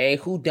like a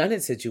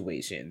whodunit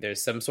situation.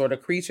 There's some sort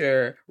of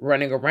creature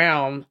running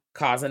around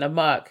causing a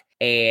muck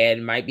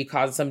and might be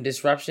causing some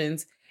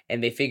disruptions.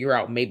 And they figure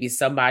out maybe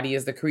somebody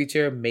is the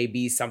creature,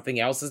 maybe something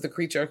else is the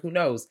creature, who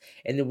knows?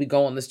 And then we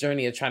go on this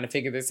journey of trying to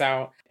figure this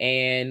out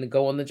and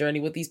go on the journey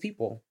with these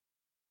people.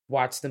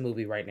 Watch the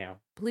movie right now.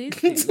 Please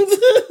do.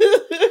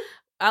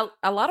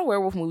 A lot of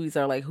werewolf movies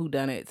are like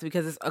whodunits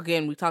because it's,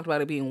 again, we talked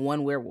about it being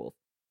one werewolf.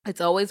 It's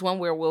always one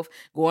werewolf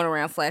going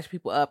around slash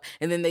people up,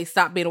 and then they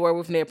stop being a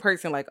werewolf and they're a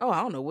person like, oh,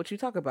 I don't know what you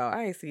talk about.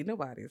 I ain't seen no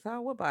bodies.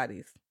 Oh, what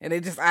bodies? And they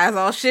just eyes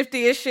all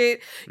shifty and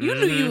shit. You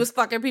knew you was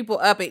fucking people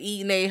up and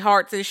eating their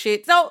hearts and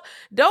shit. So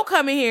don't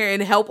come in here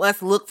and help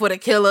us look for the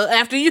killer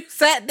after you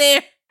sat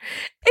there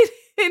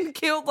and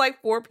killed like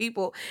 4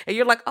 people. And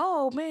you're like,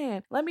 oh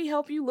man, let me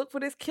help you look for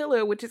this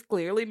killer, which is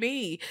clearly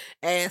me,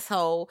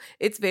 asshole.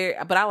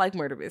 But I like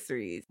murder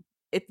mysteries.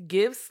 It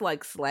gives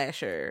like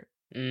slasher.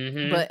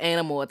 But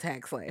animal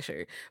attack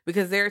slasher,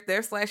 because they're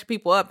slashing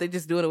people up. They're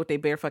just doing it with their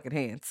bare fucking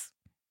hands.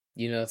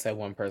 You know, it's like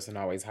one person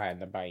always hiding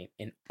the bite.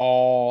 And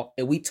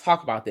we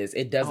talk about this.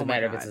 It doesn't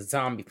matter if it's a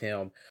zombie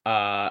film,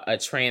 a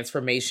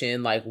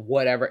transformation, like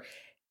whatever.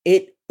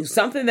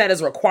 Something that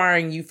is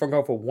requiring you from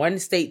going from one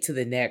state to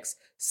the next.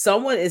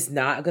 Someone is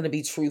not going to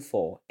be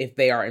truthful if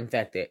they are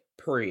infected.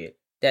 Period.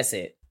 That's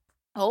it.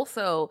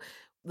 Also,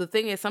 the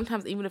thing is,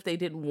 sometimes even if they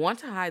didn't want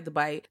to hide the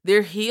bite,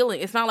 they're healing.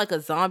 It's not like a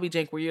zombie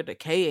jank where you're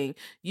decaying.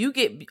 You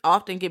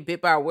often get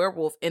bit by a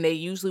werewolf, and they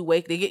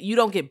usually you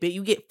don't get bit.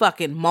 You get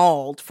fucking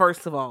mauled.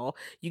 First of all,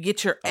 you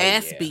get your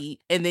ass beat,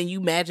 and then you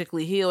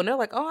magically heal. And they're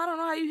like, "Oh, I don't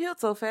know how you healed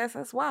so fast.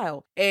 That's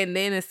wild." And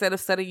then instead of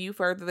studying you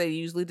further, they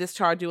usually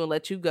discharge you and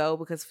let you go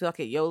because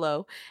fuck it,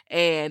 YOLO.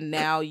 And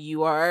now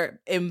you are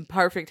in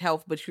perfect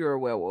health, but you're a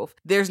werewolf.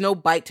 There's no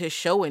bite to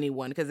show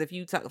anyone, because if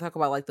you talk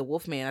about like the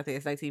Wolfman, I think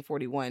it's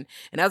 1941,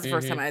 and that was the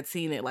first time I had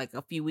seen it like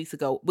a few weeks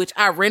ago, which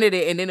I rented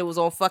it, and then it was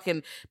on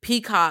fucking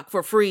Peacock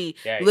for free.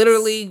 Yikes.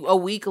 Literally a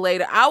week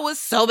later. I was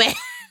so mad.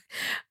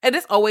 And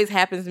this always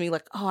happens to me,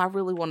 like, oh, I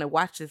really want to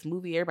watch this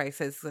movie. Everybody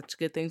says such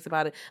good things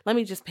about it. Let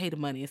me just pay the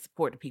money and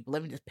support the people.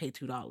 Let me just pay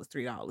 $2,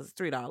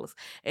 $3.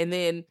 And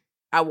then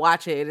I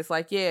watch it, and it's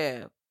like,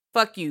 yeah,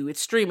 fuck you.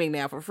 It's streaming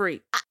now for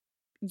free.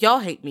 Y'all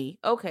hate me.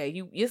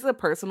 Okay, it's a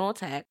personal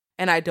attack,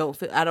 and I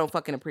don't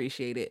fucking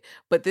appreciate it.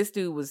 But this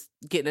dude was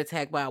getting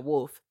attacked by a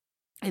wolf.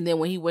 And then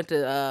when he went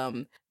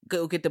to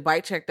go get the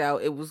bite checked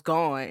out, it was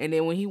gone. And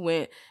then when he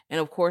went, and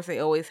of course they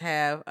always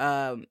have,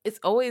 it's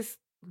always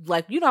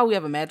like, you know how we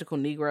have a magical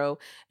Negro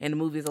in the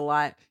movies a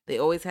lot? They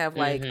always have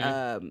like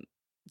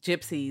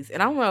gypsies.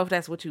 And I don't know if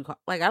that's what you call,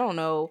 like, I don't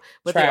know.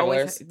 But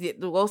travelers.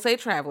 We'll say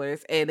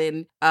travelers. And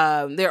then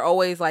they're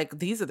always like,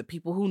 these are the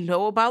people who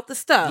know about the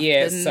stuff.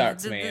 Yeah, it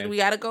sucks, man. We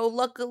gotta go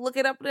look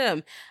it up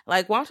them.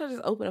 Like, why don't you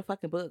just open a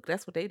fucking book?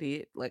 That's what they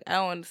did. Like, I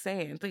don't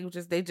understand. I think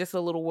they just a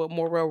little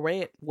more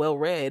well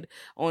read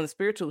on the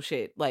spiritual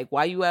shit. Like,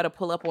 why you gotta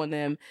pull up on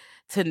them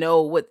to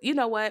know what, you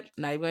know what?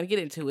 Not even gonna get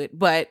into it.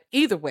 But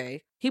either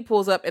way, he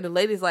pulls up and the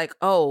lady's like,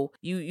 oh,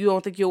 you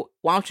don't think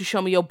why don't you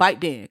show me your bite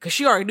then? Because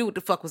she already knew what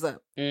the fuck was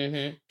up.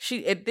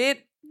 It did.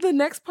 The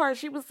next part,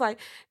 she was like,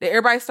 did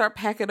everybody start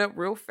packing up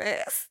real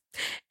fast?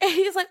 And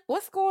he's like,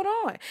 what's going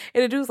on?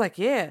 And the dude's like,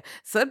 yeah,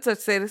 such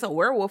said it's a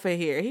werewolf in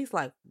here. He's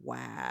like,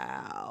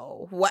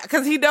 wow.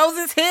 Because he knows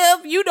it's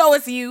him. You know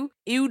it's you.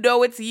 You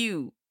know it's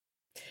you.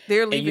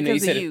 They're leaving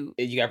because of you.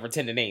 You gotta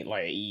pretend it ain't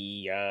like,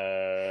 you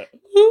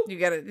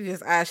gotta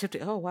just eye shift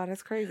it. Oh, wow,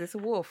 that's crazy. It's a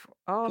wolf.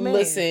 Oh, man.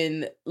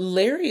 Listen,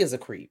 Larry is a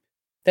creep.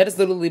 That is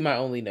literally my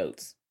only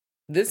notes.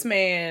 This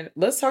man,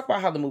 let's talk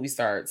about how the movie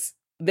starts.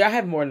 I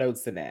have more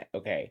notes than that,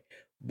 okay?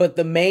 But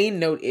the main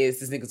note is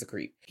this nigga's a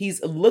creep.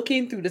 He's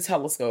looking through the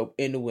telescope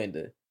in the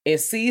window and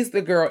sees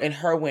the girl in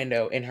her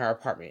window in her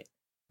apartment.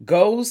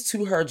 Goes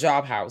to her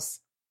job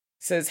house.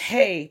 Says,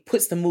 hey,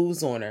 puts the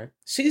moves on her.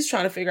 She's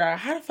trying to figure out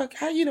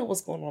how you know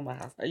what's going on in my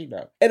house? How you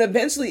know? And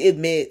eventually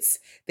admits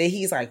that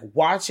he's like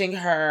watching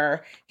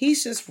her.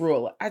 He's just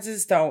real. I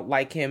just don't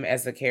like him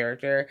as a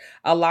character.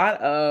 A lot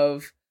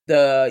of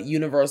the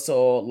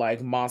Universal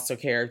like monster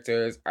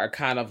characters are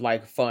kind of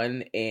like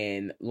fun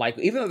and like,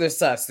 even though they're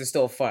sus, they're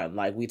still fun.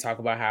 Like we talk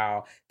about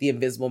how the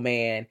Invisible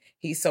Man,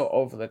 he's so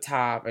over the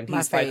top and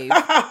he's like,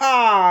 ha ha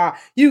ha,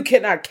 you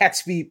cannot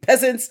catch me,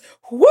 peasants.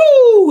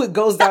 Woo! It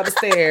goes down the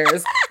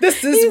stairs.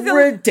 This is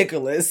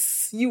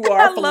ridiculous. You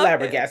are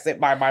flabbergasted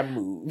by my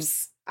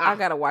moves. I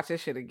gotta watch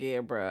this shit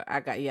again, bro. I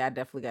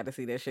definitely got to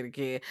see that shit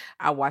again.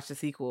 I watched the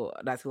sequel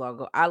not too long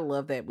ago. I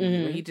love that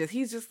movie. Where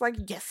he's just like,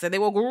 yes, and they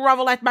will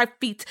grovel at my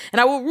feet,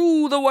 and I will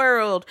rule the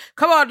world.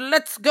 Come on,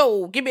 let's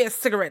go. Give me a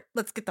cigarette.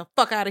 Let's get the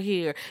fuck out of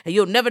here. And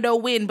you'll never know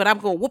when, but I'm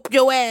gonna whoop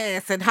your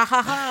ass. And ha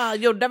ha ha,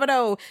 you'll never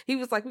know. He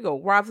was like, we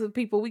gonna rob some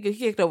people. We get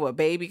kicked over a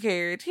baby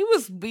carriage. He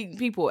was beating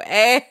people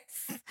ass.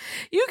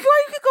 You could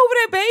go over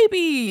that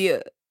baby.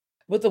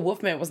 But the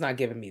Wolfman was not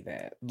giving me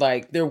that.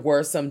 Like, there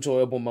were some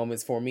enjoyable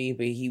moments for me,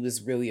 but he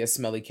was really a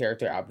smelly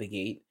character out the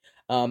gate.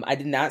 I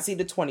did not see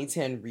the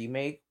 2010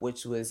 remake,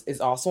 which is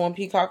also on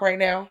Peacock right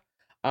now,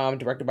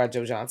 directed by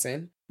Joe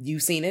Johnson. You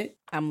seen it?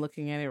 I'm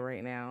looking at it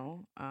right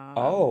now.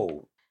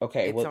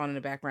 Okay. It's on in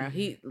the background.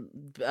 His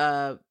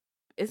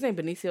name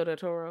Benicio del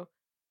Toro.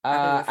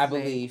 I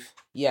believe.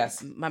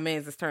 Yes. My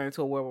man's just turned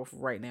into a werewolf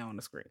right now on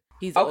the screen.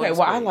 He's okay.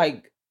 Well,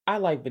 I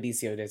like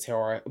Benicio del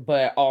Toro,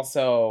 but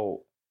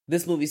also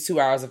this movie's 2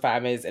 hours and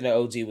 5 minutes, and the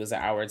OG was 1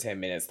 hour and 10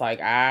 minutes.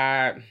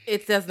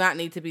 It does not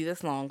need to be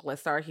this long.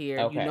 Let's start here.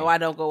 Okay. You know I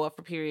don't go up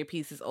for period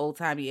pieces, old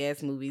timey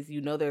ass movies.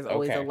 You know there's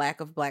always a lack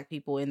of black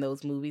people in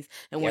those movies,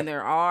 and when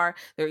there are,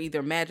 they're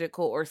either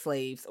magical or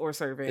slaves or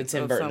servants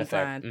of some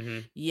kind. Mm-hmm.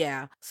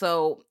 Yeah.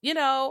 So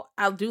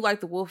I do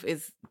like the wolf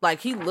is like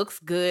he looks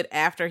good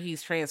after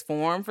he's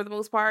transformed for the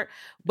most part,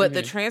 but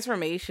the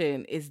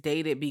transformation is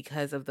dated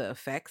because of the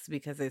effects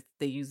because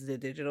they use the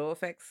digital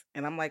effects,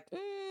 and I'm like.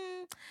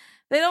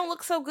 They don't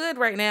look so good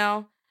right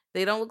now.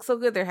 They don't look so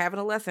good. They're having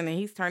a lesson and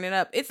he's turning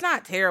up. It's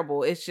not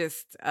terrible. It's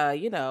just,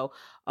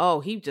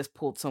 he just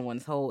pulled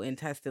someone's whole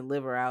intestine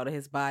liver out of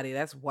his body.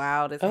 That's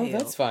wild as hell. Oh,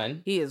 that's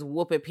fun. He is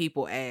whooping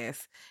people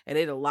ass and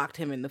they done locked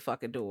him in the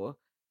fucking door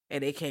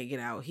and they can't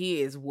get out.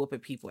 He is whooping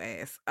people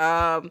ass.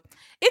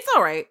 It's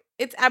all right.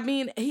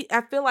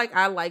 I feel like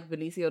I like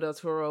Benicio del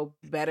Toro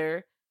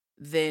better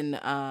than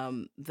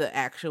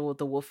the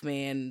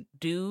Wolfman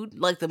dude.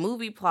 Like the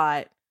movie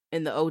plot.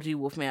 In the OG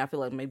Wolfman, I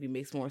feel like maybe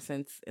makes more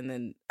sense. And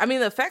then,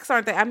 the effects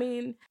aren't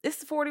that.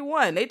 It's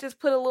 41. They just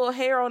put a little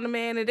hair on the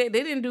man, and they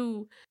didn't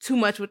do too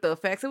much with the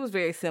effects. It was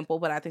very simple,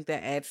 but I think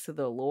that adds to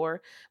the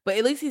allure. But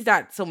at least he's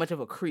not so much of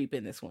a creep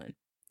in this one.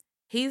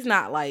 He's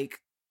not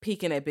like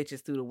peeking at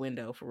bitches through the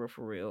window for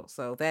real.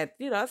 So that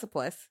that's a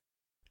plus.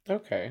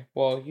 Okay,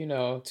 well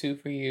 2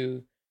 for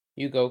you.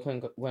 You go,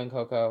 Gwen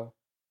Coco.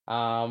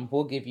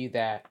 We'll give you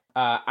that.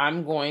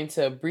 I'm going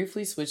to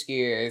briefly switch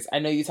gears. I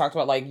know you talked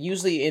about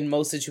usually in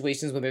most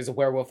situations when there's a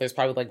werewolf, there's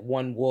probably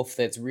one wolf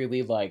that's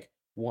really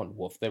one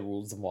wolf that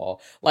rules them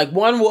all.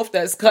 One wolf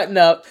that's cutting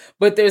up,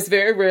 but there's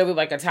very rarely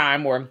a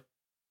time or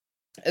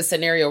a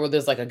scenario where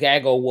there's a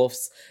gaggle of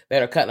wolves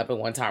that are cutting up at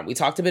one time. We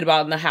talked a bit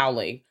about in The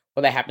Howling,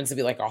 where that happens to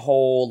be a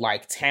whole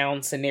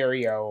town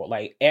scenario.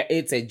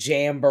 It's a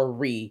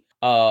jamboree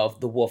of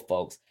the wolf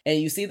folks.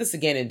 And you see this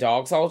again in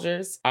Dog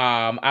Soldiers.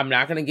 I'm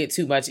not going to get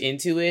too much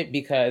into it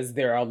because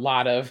there are a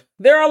lot of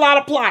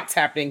plots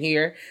happening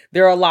here.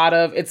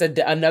 It's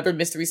another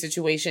mystery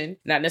situation,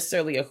 not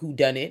necessarily a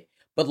whodunit,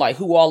 but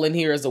who all in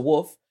here is a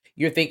wolf.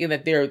 You're thinking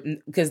that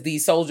because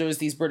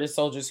these British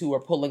soldiers who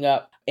are pulling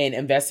up and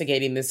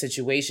investigating this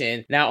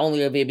situation, not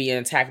only are they being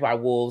attacked by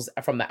wolves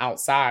from the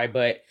outside,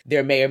 but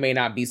there may or may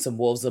not be some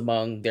wolves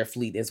among their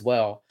fleet as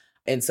well.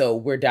 And so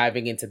we're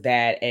diving into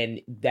that.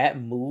 And that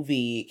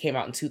movie came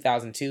out in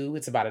 2002.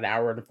 It's about 1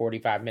 hour and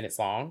 45 minutes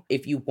long.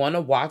 If you want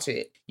to watch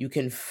it, you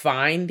can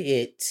find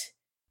it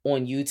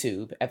on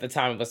YouTube at the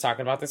time of us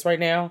talking about this right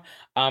now.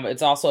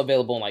 It's also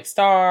available on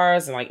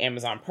Stars and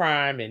Amazon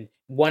Prime and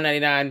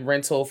 $1.99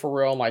 rental for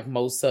real,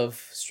 most of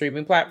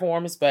streaming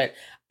platforms. But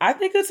I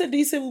think it's a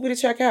decent movie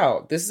to check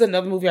out. This is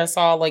another movie I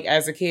saw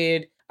as a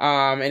kid.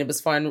 And it was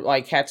fun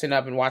catching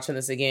up and watching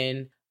this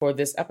again for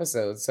this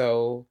episode.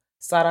 So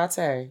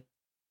Sarate.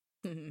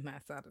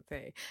 Not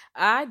Saturday.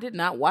 I did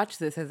not watch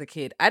this as a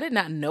kid. I did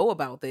not know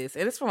about this.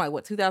 And it's from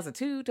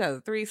 2002,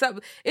 2003,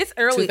 something. It's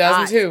early.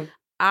 2002.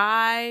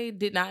 I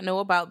did not know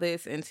about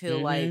this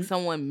until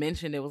someone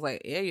mentioned it. Was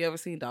yeah, you ever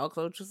seen Dog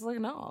Soldiers?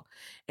 No.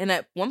 And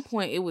at one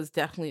point it was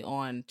definitely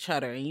on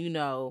Shudder.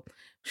 And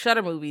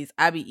Shudder movies,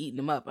 I be eating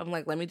them up. I'm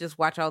let me just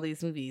watch all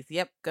these movies.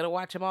 Yep, gonna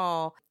watch them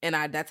all. And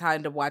that's how I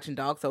ended up watching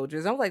Dog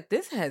Soldiers. I was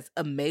this has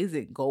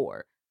amazing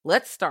gore.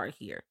 Let's start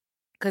here.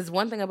 Because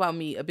one thing about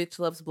me, a bitch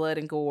loves blood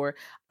and gore.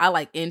 I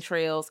like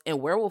entrails, and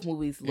werewolf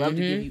movies love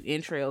to give you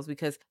entrails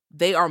because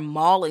they are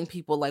mauling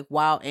people like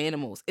wild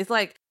animals. It's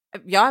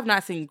y'all have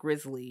not seen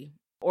Grizzly,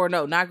 or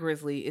no, not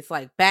Grizzly. It's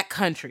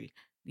Backcountry.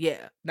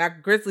 Yeah,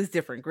 not Grizzly's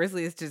different.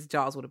 Grizzly is just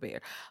Jaws with a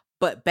bear.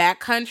 But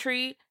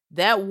Backcountry,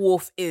 that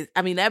wolf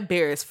that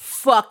bear is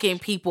fucking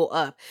people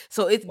up.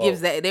 So it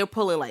gives that, they're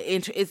pulling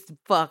it's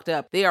fucked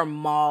up. They are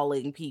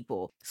mauling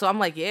people. So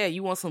I'm yeah,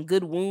 you want some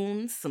good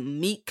wounds, some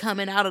meat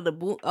coming out of the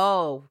wound?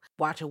 Oh,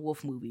 watch a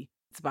wolf movie.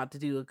 It's about to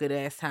do a good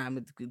ass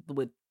time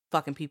with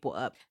fucking people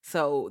up.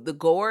 So the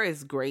gore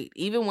is great,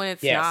 even when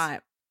it's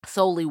not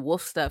solely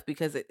wolf stuff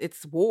because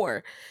it's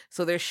war.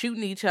 So they're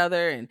shooting each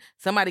other and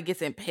somebody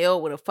gets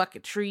impaled with a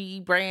fucking tree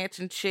branch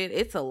and shit.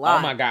 It's a lot.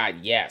 Oh my God,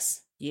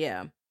 yes.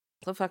 Yeah.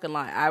 So fucking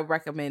lie. I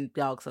recommend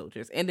Dog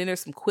Soldiers. And then there's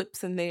some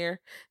quips in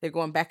there. They're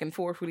going back and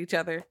forth with each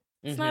other.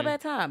 It's not a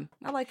bad time.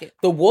 I like it.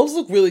 The wolves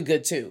look really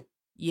good too.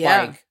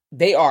 Yeah. Like,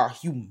 they are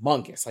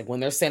humongous. Like, when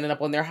they're standing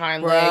up on their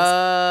hind legs,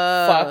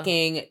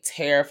 fucking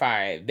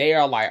terrifying. They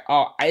are like,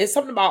 oh, it's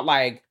something about,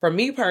 like, for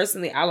me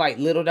personally, I like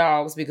little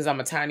dogs because I'm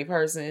a tiny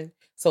person.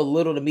 So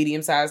little to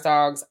medium-sized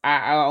dogs.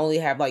 I only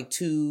have, like,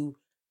 2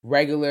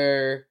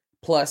 regular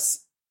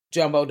plus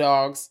jumbo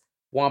dogs,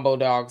 wombo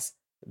dogs,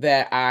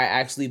 that I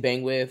actually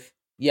bang with.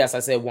 Yes, I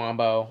said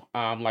wombo,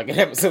 like an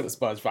episode of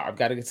SpongeBob.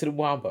 Gotta get to the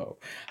wombo.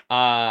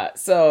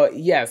 So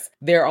yes,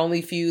 there are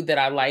only few that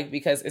I like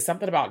because it's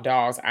something about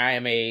dogs. I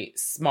am a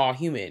small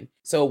human.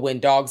 So when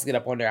dogs get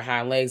up on their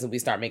hind legs and we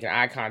start making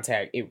eye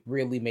contact, it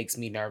really makes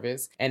me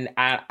nervous. And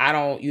I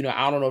don't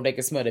know if they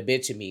can smell the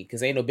bitch in me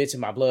because ain't no bitch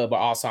in my blood, but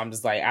also I'm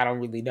just like, I don't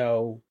really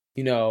know,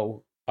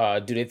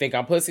 do they think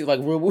I'm pussy?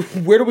 Like,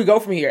 where do we go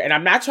from here? And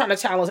I'm not trying to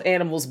challenge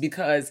animals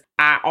because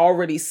I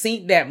already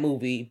seen that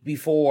movie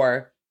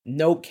before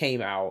Nope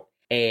came out,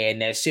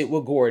 and that shit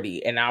with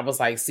Gordy. And I was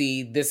like,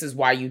 see, this is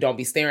why you don't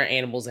be staring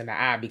animals in the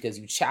eye, because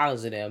you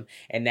challenging them,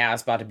 and now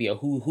it's about to be a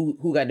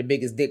who got the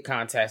biggest dick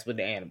contest with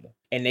the animal.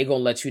 And they gonna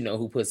let you know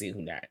who pussy and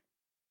who not.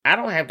 I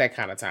don't have that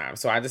kind of time,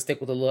 so I just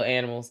stick with the little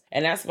animals.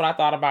 And that's what I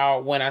thought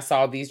about when I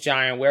saw these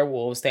giant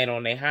werewolves standing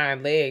on their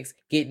hind legs,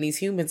 getting these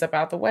humans up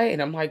out the way.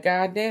 And I'm like,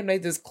 God damn, they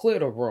just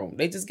cleared a room.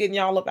 They just getting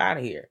y'all up out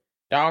of here.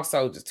 Dog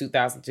Soldiers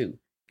 2002.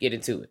 Get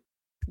into it.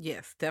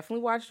 Yes,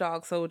 definitely watch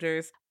Dog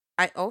Soldiers.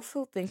 I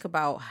also think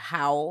about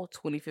Howl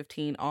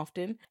 2015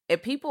 often.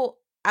 And people,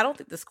 I don't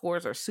think the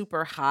scores are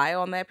super high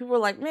on that. People are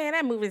like, man,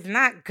 that movie's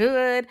not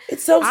good.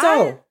 It's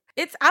so-so.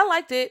 I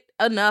liked it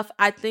enough.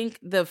 I think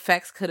the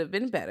effects could have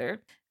been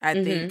better.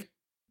 I think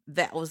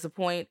that was the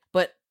point.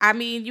 But I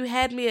mean, you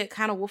had me at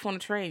kind of Wolf on a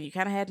Train. You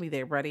kind of had me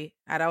there, buddy.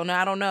 I don't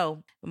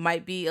know. It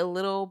might be a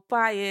little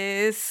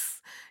bias.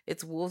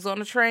 It's Wolves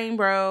on a Train,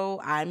 bro.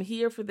 I'm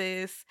here for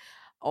this.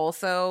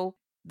 Also,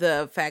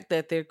 the fact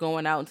that they're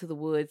going out into the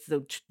woods,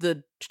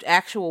 the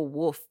actual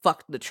wolf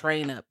fucked the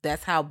train up.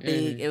 That's how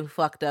big and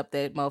fucked up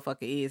that motherfucker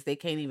is. They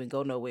can't even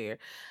go nowhere.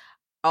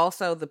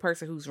 Also, the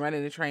person who's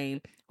running the train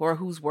or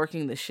who's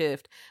working the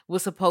shift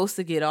was supposed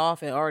to get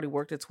off and already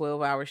worked a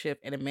 12-hour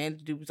shift. And the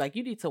manager was like,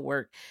 you need to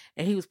work.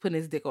 And he was putting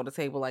his dick on the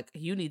table like,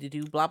 you need to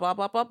do blah, blah,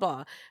 blah, blah,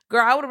 blah.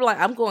 Girl, I would have been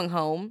like, I'm going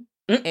home.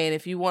 And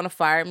if you want to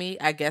fire me,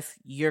 I guess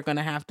you're going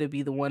to have to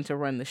be the one to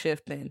run the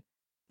shift then.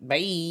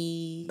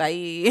 Bye.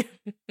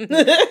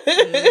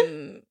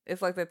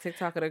 It's like that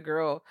TikTok of a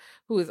girl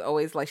who is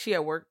always like, she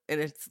at work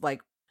and it's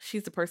like,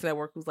 she's the person at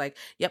work who's like,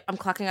 yep, I'm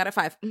clocking out at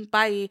 5.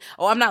 Bye.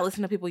 Oh, I'm not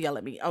listening to people yell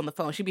at me on the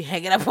phone. She be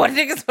hanging up on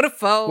niggas for the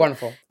phone.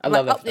 Wonderful. I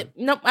love that.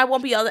 Nope, I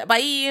won't be yelled at.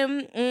 Bye.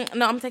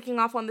 No, I'm taking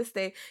off on this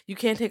day. You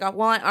can't take off.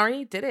 Well, I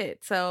already did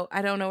it. So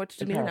I don't know what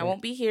to mean. I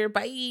won't be here.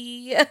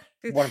 Bye.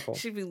 Wonderful.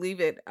 She be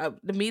leaving.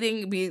 The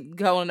meeting be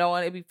going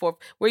on. It be for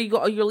where you go.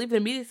 Oh, you're leaving. The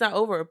meeting's not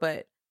over,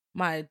 but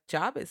my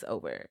job is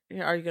over.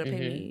 Are you going to pay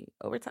me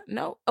overtime?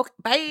 No. Okay.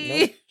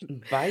 Bye.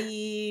 Nope.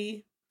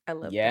 Bye. I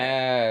love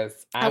that.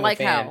 I like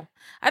Howl.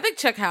 I think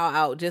check Howl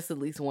out just at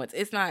least once.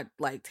 It's not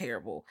like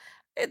terrible.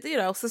 It's,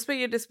 suspend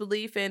your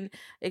disbelief and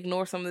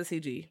ignore some of the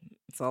CG.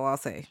 That's all I'll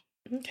say.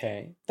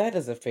 Okay. That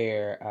is a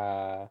fair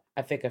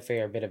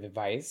bit of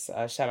advice.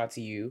 Shout out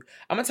to you.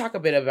 I'm going to talk a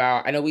bit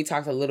about, I know we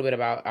talked a little bit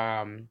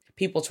about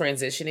people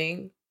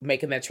transitioning,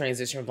 making that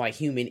transition from like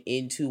human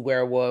into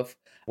werewolf,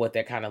 what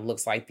that kind of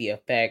looks like, the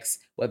effects,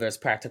 whether it's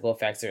practical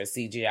effects or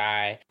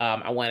CGI.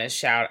 I want to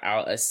shout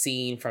out a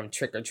scene from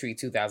Trick or Treat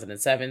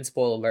 2007.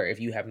 Spoiler alert if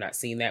you have not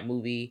seen that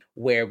movie,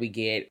 where we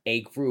get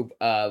a group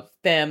of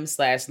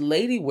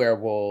femme/lady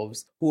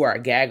werewolves who are a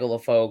gaggle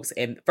of folks.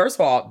 And first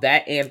of all,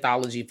 that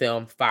anthology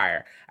film,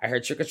 fire. I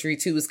heard Trick or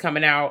Treat 2 is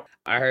coming out.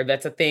 I heard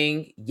that's a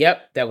thing.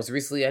 Yep, that was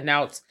recently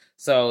announced.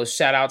 So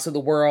shout out to the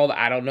world.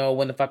 I don't know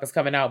when the fuck it's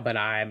coming out, but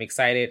I'm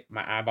excited.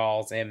 My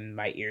eyeballs and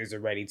my ears are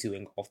ready to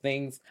engulf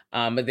things.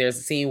 But there's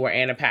a scene where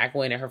Anna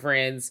Paquin and her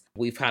friends,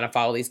 we've kind of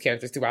followed these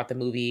characters throughout the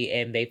movie,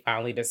 and they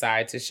finally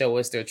decide to show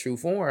us their true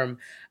form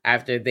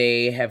after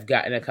they have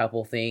gotten a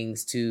couple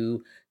things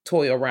to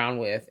toy around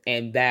with.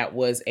 And that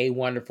was a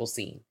wonderful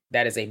scene.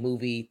 That is a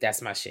movie.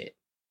 That's my shit.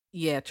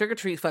 Yeah, Trick or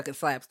Treat fucking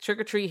slaps. Trick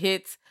or Treat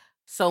hits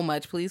so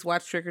much. Please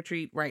watch Trick or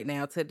Treat right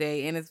now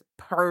today, and it's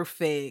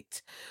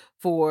perfect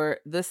for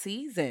the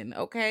season.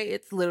 Okay,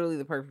 it's literally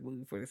the perfect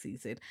movie for the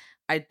season.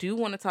 I do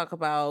want to talk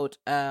about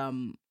a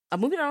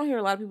movie that I don't hear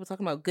a lot of people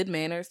talking about, Good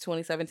Manners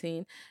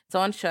 2017. It's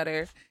on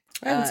Shudder.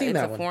 I haven't seen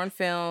that one. It's a foreign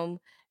film.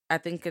 I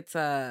think it's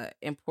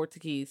in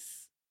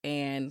Portuguese,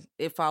 and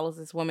it follows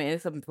this woman.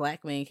 It's a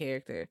black main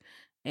character,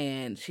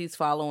 and she's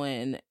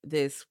following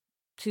this.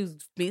 She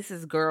meets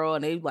this girl,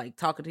 and they like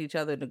talking to each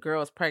other, and the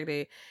girl is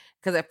pregnant.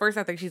 Because at first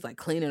I think she's like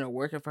cleaning or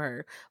working for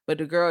her, but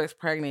the girl is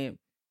pregnant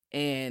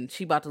and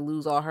she about to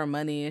lose all her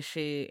money and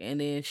shit. And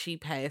then she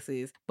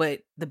passes,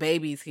 but the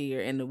baby's here,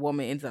 and the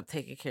woman ends up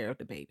taking care of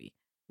the baby.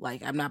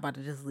 Like, I'm not about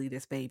to just leave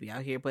this baby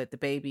out here, but the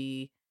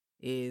baby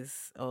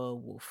is a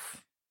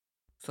wolf.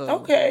 So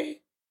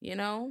okay,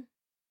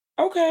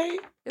 okay,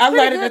 I've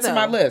added that to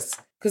my list.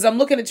 Because I'm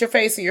looking at your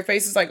face and your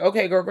face is like,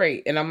 okay, girl,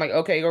 great. And I'm like,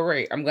 okay, girl,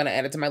 great. I'm going to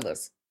add it to my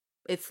list.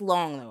 It's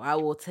long, though. I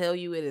will tell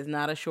you it is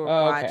not a short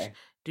watch.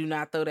 Do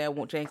not throw that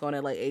jank on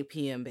at like 8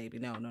 p.m., baby.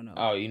 No.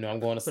 Oh, I'm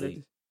going to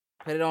sleep.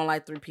 Put it on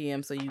like 3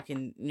 p.m. so you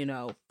can,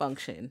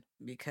 function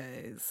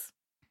because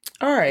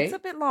all right. It's a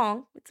bit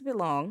long.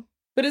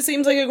 But it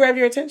seems like it grabbed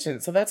your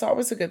attention. So that's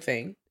always a good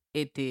thing.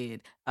 It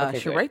did.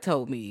 Sheree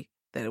told me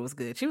that it was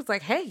good. She was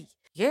like, hey,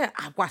 yeah,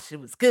 I watched it.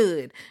 It was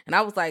good. And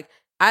I was like,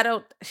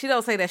 she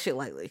don't say that shit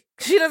lightly.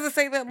 She doesn't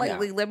say that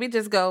lightly. No. Let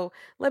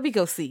me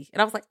go see.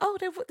 And I was like, oh,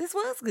 this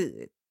was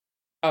good.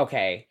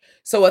 Okay.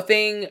 So a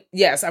thing,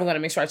 yes, I'm going to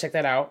make sure I check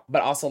that out.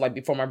 But also, like,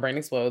 before my brain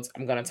explodes,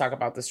 I'm going to talk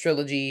about this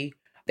trilogy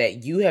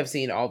that you have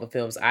seen all the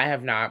films. I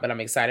have not, but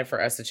I'm excited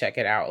for us to check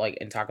it out, like,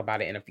 and talk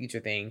about it in a future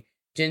thing.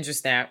 Ginger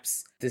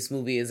Snaps. This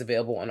movie is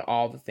available on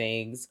all the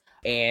things.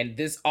 And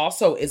this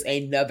also is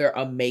another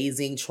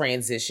amazing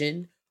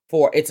transition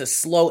it's a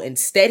slow and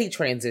steady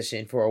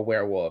transition for a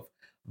werewolf.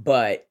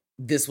 But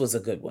this was a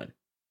good one.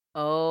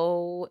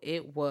 Oh,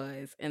 it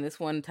was. And this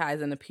one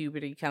ties into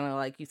puberty, kind of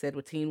like you said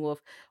with Teen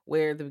Wolf,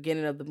 where the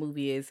beginning of the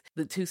movie is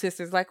the two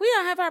sisters like, we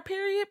don't have our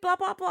period, blah,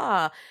 blah,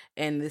 blah.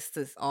 And this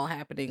is all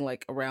happening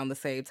like around the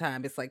same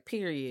time. It's like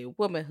period,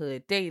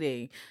 womanhood,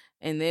 dating,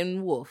 and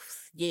then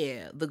wolves.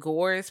 Yeah, the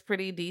gore is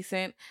pretty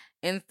decent.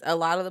 And a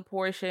lot of the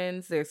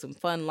portions, there's some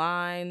fun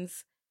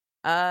lines.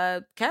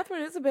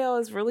 Katharine Isabelle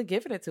is really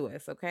giving it to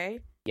us,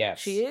 okay? Yes.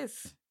 She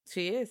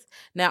is.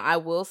 Now, I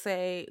will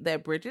say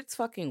that Bridget's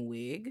fucking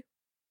wig.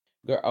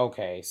 Girl,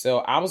 okay, so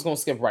I was going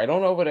to skip right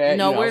on over that.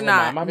 No, we're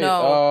not.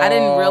 I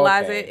didn't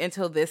realize it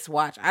until this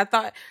watch. I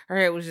thought her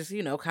hair was just,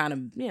 kind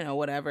of,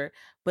 whatever.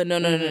 But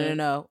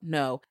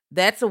no.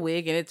 That's a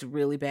wig and it's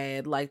really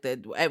bad. Like,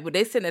 when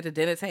they sitting at the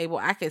dinner table,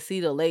 I can see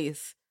the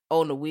lace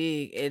on the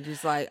wig. And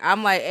just like,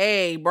 I'm like,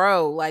 hey,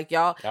 bro, like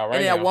y'all. And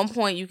then at one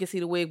point you can see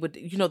the wig, but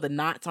the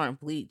knots aren't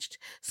bleached.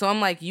 So I'm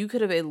like, you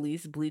could have at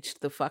least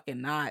bleached the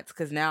fucking knots.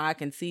 Because now I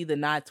can see the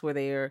knots where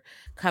they're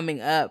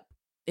coming up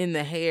in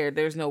the hair.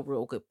 There's no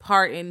real good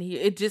part in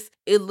here.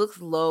 It looks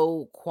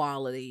low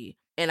quality.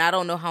 And I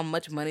don't know how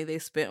much money they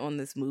spent on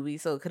this movie.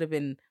 So it could have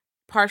been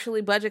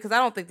partially budget. Because I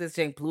don't think this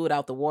jank blew it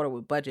out the water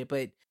with budget.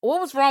 But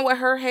what was wrong with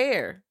her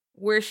hair?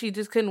 Where she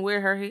just couldn't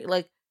wear her hair?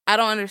 Like, I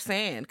don't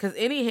understand. Because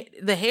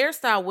the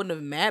hairstyle wouldn't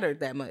have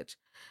mattered that much.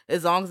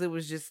 As long as it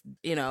was just,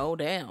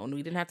 down.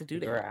 We didn't have to do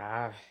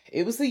that.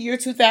 It was the year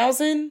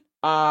 2000.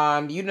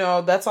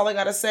 That's all I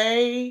gotta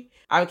say.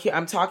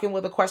 I'm talking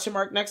with a question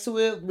mark next to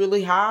it,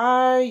 really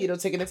high,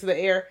 taking it to the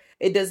air.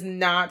 It does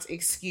not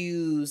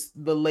excuse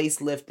the lace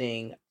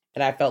lifting.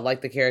 And I felt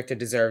like the character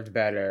deserved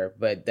better,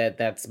 but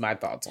that's my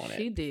thoughts on it.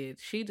 She did.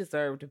 She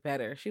deserved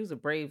better. She was a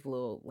brave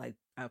little,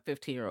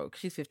 15-year-old.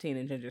 She's 15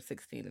 and Ginger's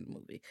 16 in the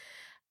movie.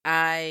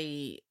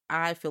 I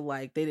feel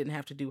like they didn't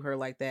have to do her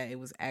like that. It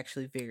was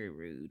actually very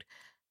rude.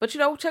 But,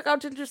 check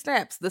out Ginger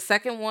Snaps. The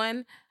second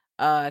one,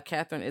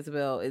 Katharine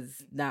Isabelle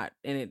is not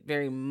in it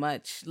very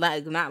much,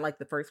 not like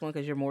the first one,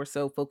 because you're more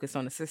so focused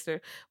on the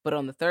sister, but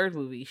on the third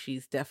movie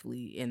she's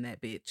definitely in that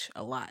bitch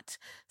a lot.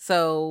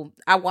 So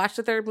I watched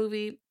the third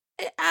movie.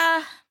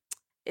 I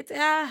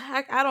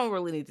don't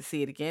really need to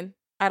see it again.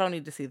 I don't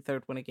need to see the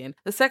third one again.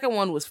 The second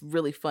one was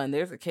really fun.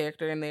 There's a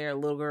character in there, a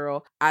little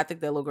girl. I think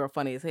that little girl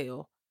funny as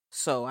hell,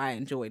 so I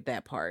enjoyed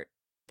that part.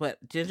 But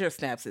Ginger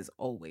Snaps is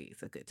always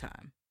a good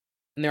time.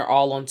 And they're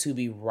all on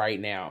Tubi right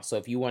now. So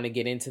if you want to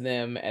get into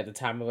them at the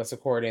time of us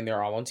recording,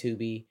 they're all on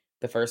Tubi.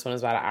 The first one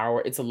is about an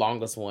hour. It's the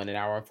longest one, an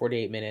hour and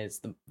 48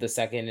 minutes. The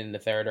second and the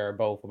third are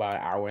both about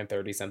an hour and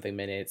 30-something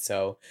minutes.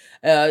 So,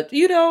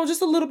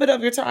 just a little bit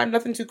of your time.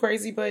 Nothing too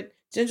crazy, but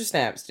Ginger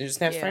Snaps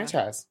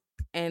franchise.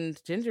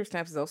 And Ginger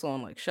Snaps is also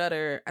on,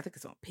 Shudder. I think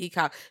it's on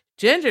Peacock.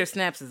 Ginger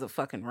Snaps is a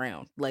fucking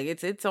round.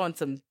 It's on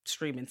some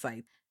streaming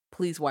site.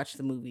 Please watch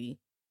the movie.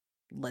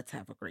 Let's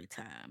have a great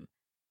time.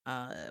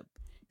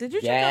 Did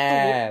you check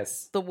out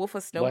the Wolf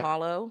of Snow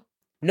Hollow?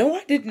 No,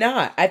 I did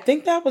not. I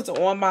think that was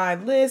on my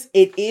list.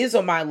 It is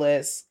on my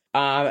list.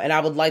 And I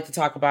would like to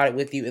talk about it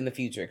with you in the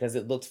future because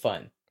it looked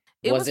fun.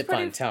 Was it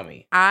fun? Tell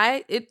me.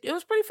 It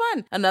was pretty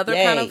fun. Another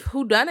kind of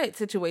whodunit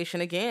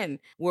situation again,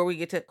 where we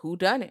get to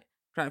whodunit,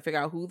 trying to figure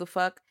out who the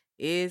fuck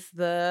is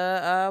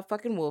the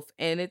fucking wolf,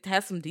 and it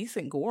has some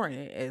decent gore in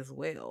it as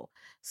well.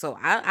 So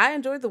I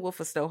enjoyed the Wolf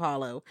of Snow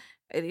Hollow.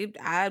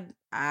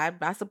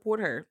 I support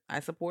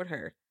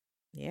her.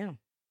 Yeah.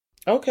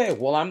 Okay,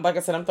 well, I'm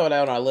throwing that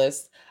on our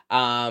list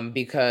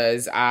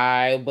because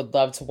I would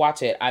love to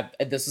watch it.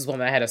 This is one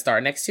that I had to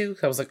start next to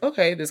because I was like,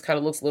 okay, this kind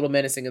of looks a little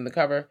menacing in the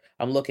cover.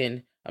 I'm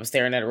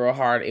staring at it real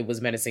hard. It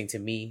was menacing to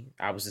me.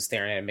 I was just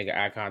staring at it, making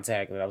eye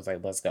contact, and I was like,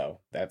 let's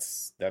go.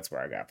 That's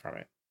where I got from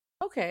it.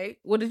 Okay.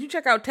 Well, did you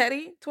check out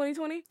Teddy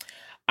 2020?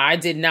 I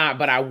did not,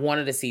 but I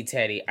wanted to see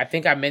Teddy. I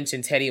think I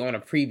mentioned Teddy on a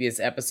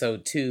previous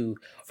episode too.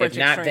 If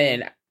not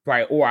then,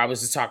 right, or I was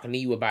just talking to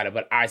you about it,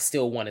 but I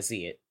still want to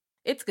see it.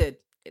 It's good.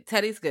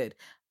 Teddy's good.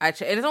 And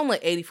it's only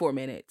 84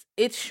 minutes.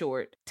 It's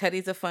short.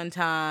 Teddy's a fun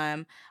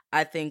time.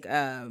 I think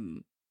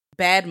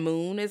Bad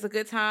Moon is a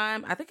good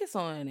time. I think it's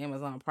on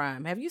Amazon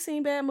Prime. Have you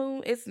seen Bad Moon?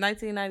 It's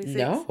 1996.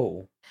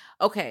 No.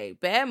 Okay,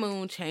 Bad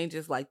Moon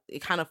changes, like,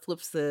 it kind of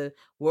flips the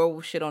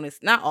werewolf shit on its,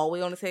 not all the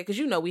way on its head, because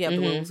we have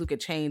the werewolves who could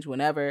change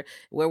whenever,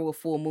 werewolf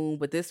full moon,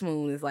 but this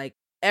moon is like,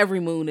 every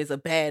moon is a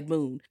bad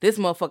moon. This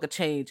motherfucker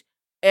change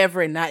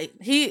every night.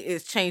 He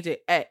is changing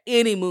at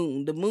any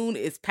moon. The moon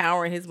is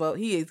powering his boat.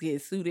 He is getting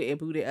suited and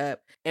booted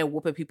up and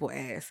whooping people's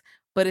ass.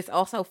 But it's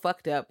also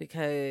fucked up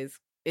because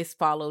it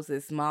follows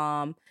this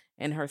mom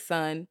and her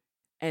son,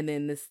 and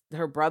then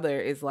her brother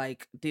is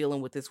like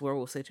dealing with this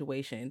werewolf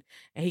situation,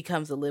 and he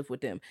comes to live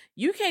with them.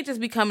 You can't just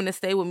be coming to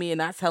stay with me and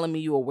not telling me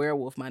you a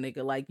werewolf, my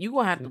nigga. Like, you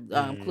gonna have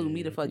to clue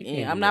me the fuck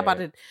in. I'm not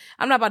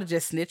about to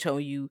just snitch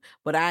on you,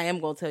 but I am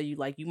gonna tell you,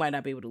 like, you might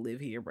not be able to live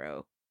here,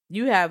 bro.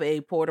 You have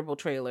a portable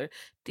trailer.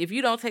 If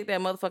you don't take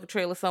that motherfucking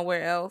trailer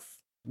somewhere else,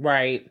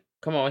 right?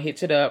 Come on,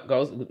 hitch it up.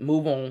 Go,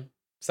 move on.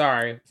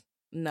 Sorry.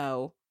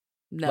 No.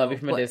 Love you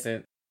from a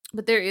distance.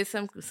 But there is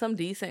some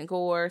decent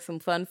gore, some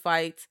fun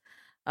fights.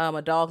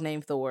 A dog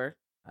named Thor.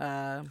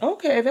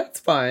 Okay, that's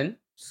fun.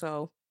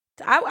 So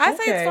I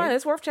say it's fun.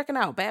 It's worth checking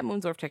out. Bad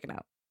Moon's worth checking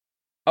out.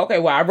 Okay,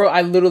 well,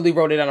 I literally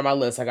wrote it down on my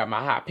list. I got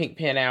my hot pink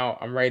pen out.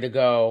 I'm ready to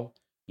go.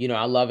 You know,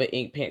 I love it.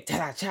 Ink pen.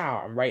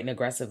 Ta-da-chow. I'm writing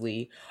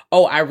aggressively.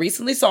 Oh, I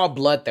recently saw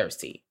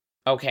Bloodthirsty.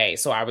 Okay,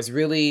 so I was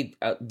really...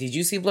 did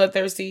you see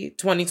Bloodthirsty?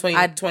 2020?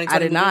 I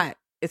did not.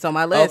 It's on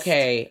my list.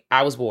 Okay,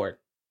 I was bored.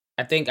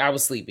 I think I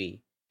was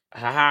sleepy.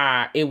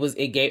 Haha, it was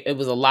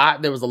a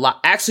lot. There was a lot.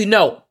 Actually,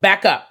 no,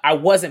 back up. I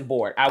wasn't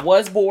bored. I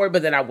was bored,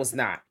 but then I was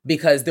not,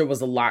 because there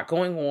was a lot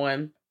going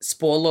on.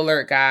 Spoiler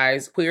alert,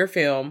 guys, queer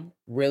film,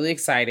 really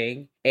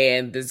exciting.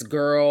 And this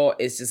girl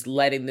is just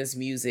letting this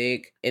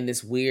music in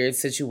this weird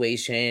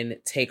situation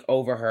take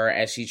over her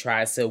as she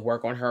tries to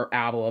work on her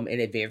album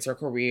and advance her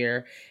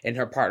career. And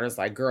her partner's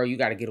like, girl, you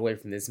got to get away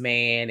from this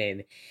man.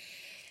 And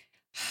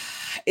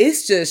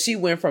it's just, she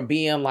went from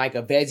being like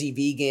a veggie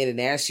vegan, and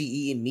now she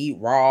eating meat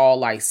raw,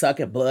 like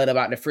sucking blood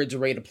about the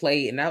refrigerator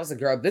plate. And I was like,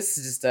 girl, this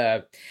is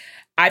just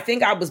I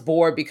think I was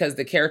bored because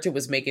the character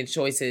was making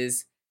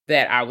choices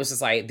that I was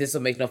just like, this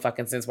will make no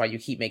fucking sense why you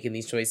keep making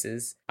these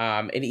choices.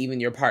 And even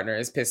your partner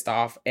is pissed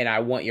off, and I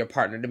want your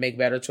partner to make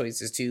better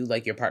choices too.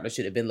 Like, your partner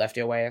should have been left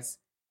your ass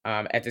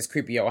at this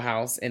creepy old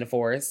house in the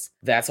forest.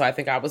 That's why I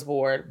think I was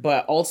bored.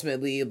 But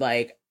ultimately,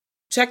 like,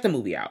 check the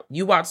movie out.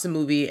 You watch the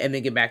movie and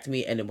then get back to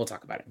me, and then we'll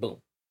talk about it. Boom.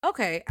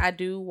 Okay, I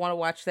do want to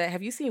watch that.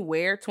 Have you seen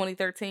Where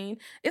 2013?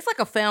 It's like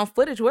a found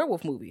footage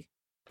werewolf movie.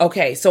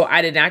 Okay, so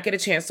I did not get a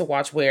chance to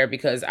watch Where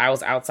because I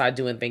was outside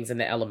doing things in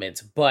the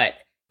elements, but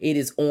it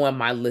is on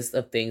my list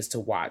of things to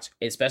watch,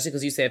 especially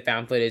because you said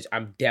found footage.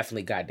 I'm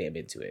definitely goddamn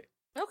into it.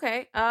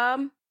 Okay,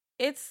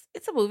 it's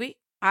a movie.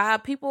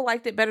 People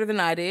liked it better than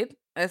I did.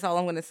 That's all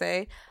I'm going to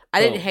say. I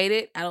didn't hate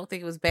it. I don't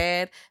think it was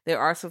bad. There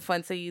are some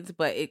fun scenes,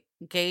 but it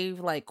gave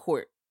like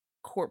court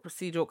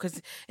procedural, because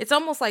it's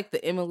almost like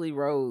the Emily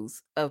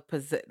Rose of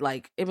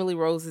Emily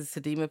Rose's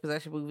demon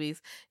possession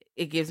movies.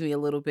 It gives me a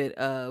little bit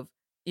of,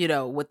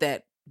 what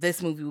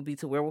this movie will be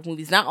to werewolf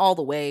movies. Not all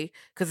the way,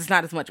 because it's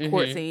not as much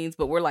court scenes,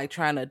 but we're like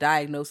trying to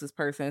diagnose this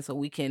person so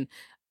we can,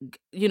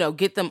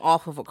 get them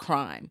off of a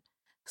crime.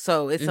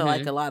 So it's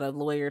like a lot of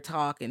lawyer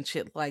talk and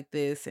shit like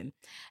this, and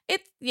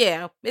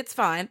it's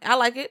fine. I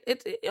like it.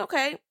 It's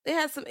okay. It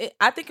has some.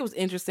 I think it was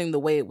interesting the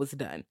way it was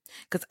done,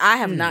 because I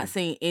have not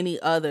seen any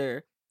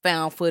other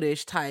found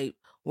footage type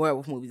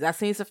werewolf movies. I've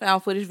seen some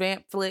found footage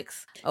vamp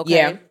flicks. Okay,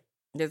 yeah,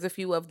 there's a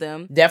few of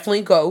them.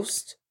 Definitely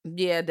Ghost.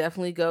 Yeah,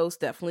 definitely Ghost.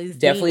 Definitely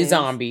demons.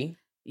 Zombie.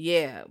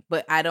 Yeah,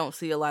 but I don't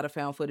see a lot of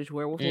found footage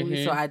werewolf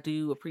movies, so I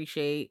do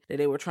appreciate that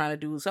they were trying to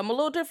do something a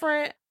little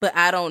different. But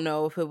I don't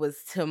know if it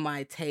was to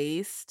my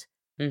taste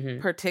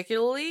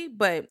particularly.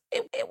 But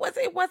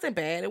it wasn't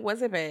bad. It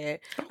wasn't bad.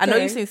 Okay. I know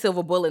you've seen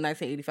Silver Bullet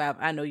 1985.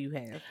 I know you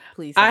have.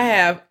 Please, I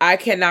have. I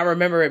cannot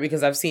remember it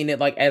because I've seen it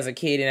like as a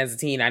kid and as a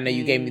teen. I know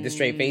you gave me the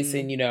straight face,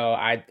 and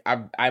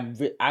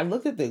I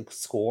looked at the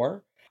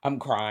score. I'm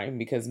crying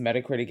because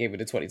Metacritic gave it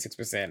a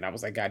 26%. And I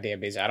was like, God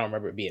damn, bitch, I don't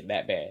remember it being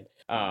that bad.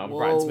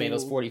 Rotten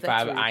Tomatoes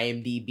 45,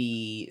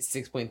 IMDb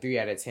 6.3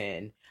 out of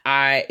 10.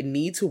 I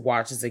need to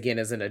watch this again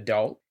as an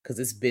adult because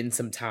it's been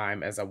some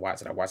time as I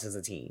watched it. I watched it as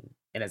a teen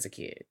and as a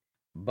kid.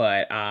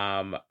 But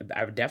I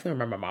definitely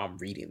remember my mom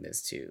reading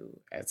this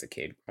too as a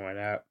kid growing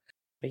up.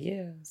 But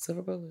yeah,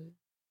 Silver Bullet.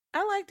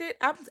 I liked it.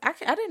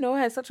 I didn't know it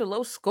had such a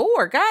low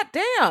score. God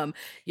damn.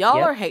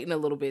 Y'all are hating a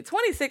little bit.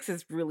 26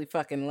 is really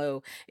fucking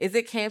low. Is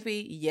it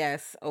campy?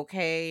 Yes.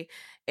 Okay.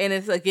 And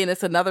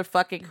it's another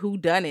fucking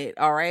whodunit.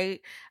 All right.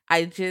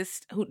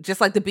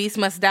 Just like The Beast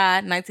Must Die,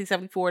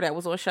 1974, that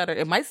was on Shudder.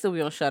 It might still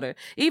be on Shudder.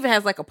 It even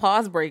has like a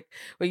pause break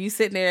where you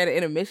sitting there at an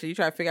intermission, you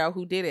try to figure out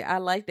who did it. I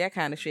like that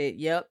kind of shit.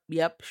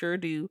 Yep. Sure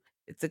do.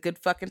 It's a good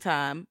fucking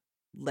time.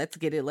 Let's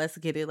get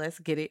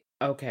it.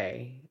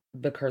 Okay.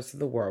 The Curse of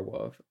the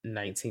Werewolf,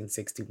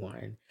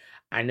 1961.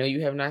 I know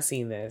you have not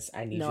seen this.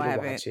 I need you to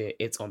watch it.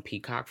 It's on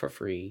Peacock for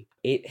free.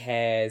 It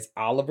has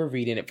Oliver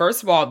Reed in it.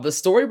 First of all, the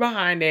story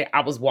behind it,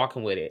 I was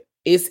walking with it.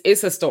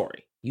 It's a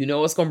story. You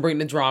know what's going to bring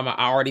the drama.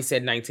 I already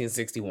said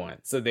 1961.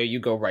 So there you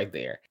go right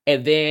there.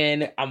 And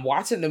then I'm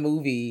watching the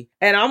movie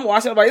and I'm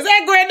like, is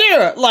that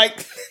Grandeur?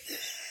 Like,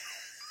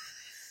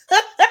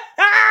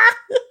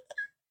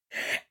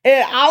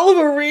 and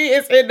Oliver Reed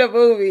is in the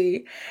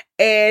movie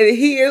and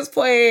he is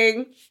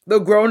playing the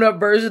grown-up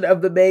version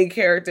of the main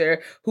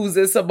character who's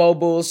in some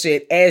old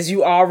bullshit, as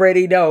you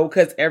already know,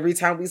 because every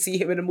time we see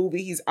him in a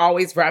movie, he's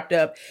always wrapped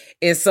up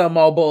in some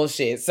old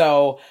bullshit.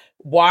 So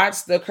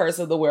watch The Curse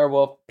of the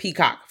Werewolf,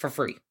 Peacock, for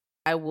free.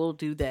 I will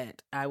do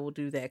that.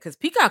 Because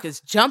Peacock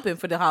is jumping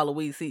for the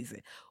Halloween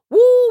season.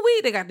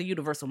 Woo-wee! They got the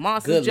Universal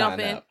Monsters Good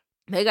jumping. lineup.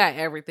 They got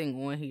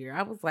everything on here.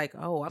 I was like,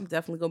 oh, I'm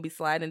definitely going to be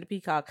sliding into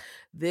Peacock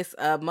this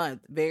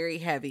month. Very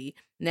heavy.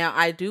 Now,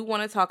 I do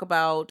want to talk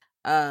about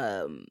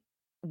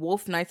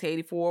Wolf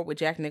 1984 with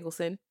Jack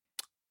Nicholson.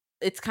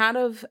 It's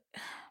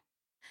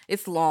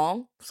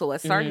long. So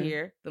let's start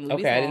here. The movie's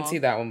okay, long. I didn't see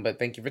that one, but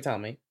thank you for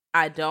telling me.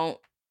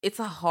 It's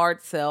a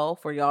hard sell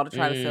for y'all to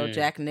try to sell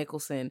Jack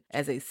Nicholson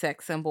as a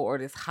sex symbol or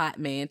this hot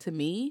man to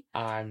me.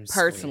 I'm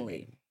personally.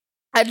 screaming.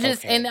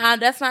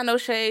 That's not no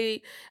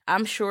shade.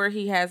 I'm sure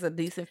he has a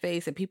decent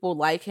face and people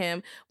like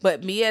him.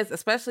 But me,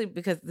 especially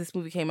because this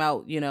movie came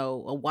out,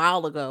 a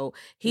while ago,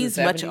 he's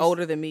much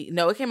older than me.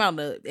 No, it came out in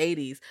the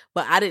 80s,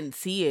 but I didn't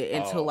see it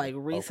until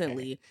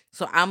recently. Okay.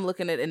 So I'm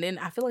looking at, and then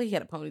I feel like he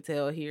had a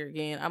ponytail here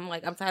again. I'm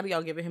like, I'm tired of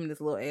y'all giving him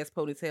this little ass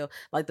ponytail,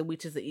 like the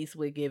Witches of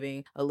Eastwick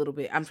giving a little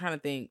bit. I'm trying to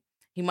think.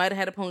 He might have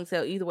had a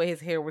ponytail. Either way,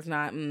 his hair was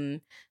not,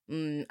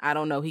 I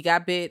don't know. He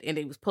got bit and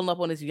he was pulling up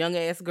on this young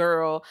ass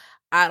girl.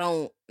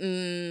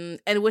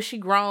 And was she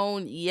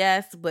grown?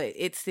 Yes, but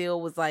it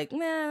still was like,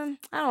 I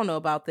don't know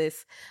about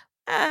this.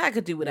 I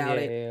could do without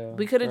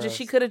it.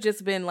 She could have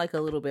just been like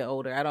a little bit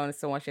older. I don't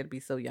understand why she had to be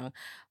so young.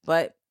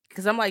 But,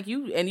 because I'm like,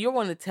 you're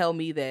wanting to tell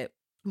me that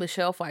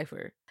Michelle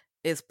Pfeiffer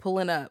is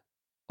pulling up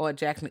on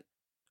Jack.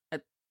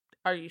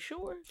 Are you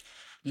sure?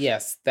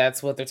 Yes,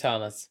 that's what they're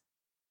telling us.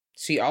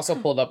 She also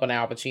pulled up on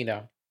Al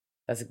Pacino.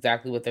 That's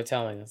exactly what they're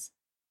telling us.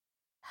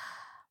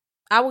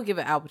 I would give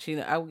Al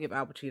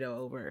Pacino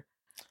over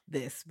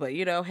this, but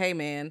hey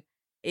man,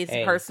 it's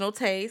personal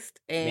taste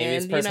and maybe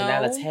it's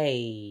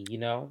personality,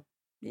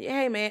 Yeah,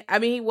 hey man. I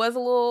mean, he was a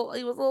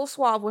little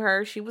suave with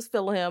her. She was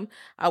feeling him.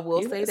 I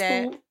will say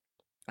that.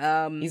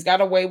 Cool. He's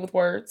got a way with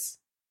words.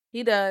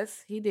 He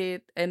does. He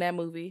did in that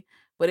movie.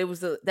 But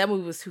that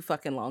movie was too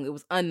fucking long. It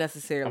was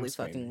unnecessarily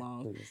fucking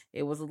long. Please.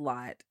 It was a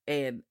lot.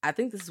 And I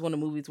think this is one of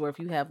the movies where if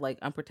you have like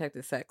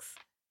unprotected sex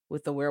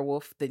with the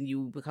werewolf, then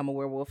you become a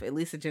werewolf. At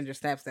least in Ginger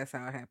Snaps, that's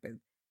how it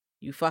happened.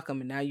 You fuck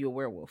him and now you're a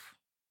werewolf.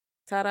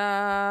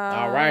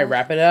 Ta-da! All right,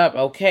 wrap it up.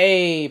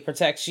 Okay,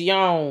 protection.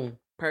 I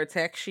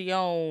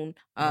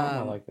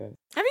like that.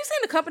 Have you seen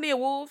The Company of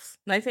Wolves,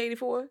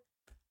 1984?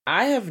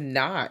 I have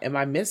not. Am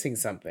I missing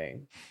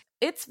something?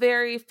 It's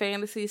very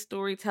fantasy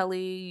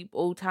storytelling,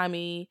 old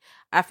timey.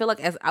 I feel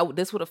like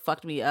this would have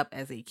fucked me up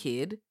as a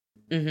kid.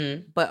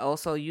 Mm-hmm. But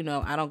also,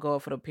 I don't go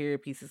up for the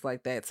period pieces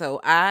like that. So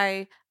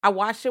I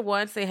watched it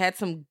once. They had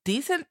some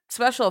decent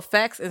special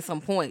effects and some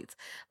points.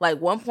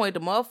 Like one point, the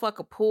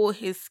motherfucker pulled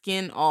his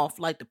skin off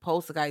like the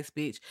poltergeist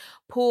bitch.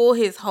 Pull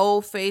his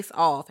whole face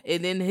off.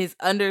 And then his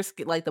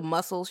underskin, like the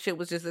muscle shit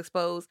was just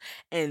exposed.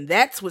 And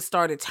that's what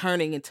started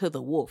turning into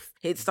the wolf.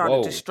 It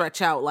started to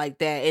stretch out like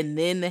that. And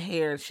then the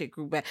hair and shit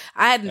grew back.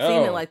 I hadn't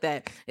seen it like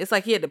that. It's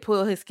like he had to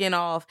pull his skin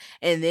off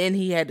and then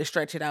he had to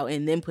stretch it out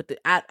and then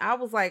I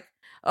was like,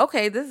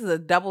 okay, this is a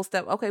double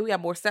step. Okay, we got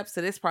more steps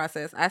to this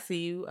process. I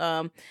see you.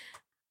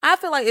 I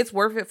feel like it's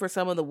worth it for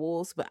some of the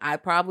wolves, but I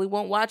probably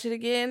won't watch it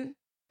again.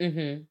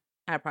 Mm-hmm.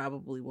 I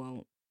probably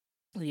won't.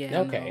 Yeah.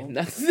 Okay.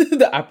 No.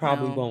 I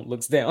probably won't.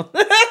 Looks down.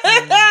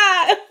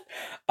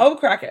 I'm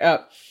cracking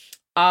up.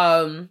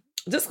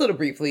 Just going to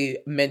briefly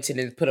mention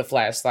and put a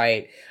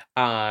flashlight.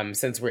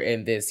 Since we're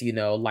in this,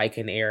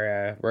 Lycan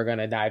era, we're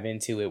gonna dive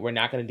into it. We're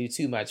not gonna do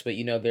too much, but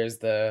there's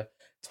the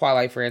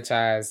Twilight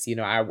franchise.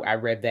 I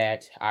read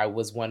that. I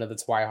was one of the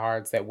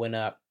Twihards that went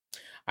up.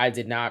 I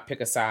did not pick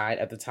a side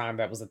at the time.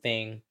 That was a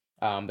thing.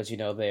 But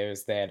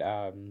there's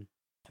that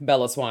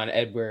Bella Swan,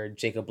 Edward,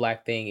 Jacob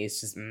Black thing.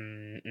 It's just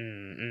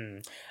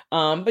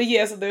But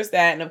yeah, so there's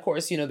that. And of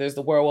course, there's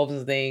the werewolves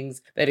and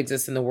things that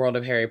exist in the world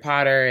of Harry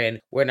Potter. And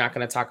we're not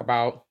going to talk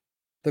about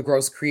the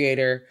gross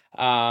creator.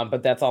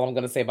 But that's all I'm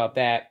going to say about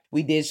that.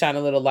 We did shine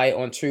a little light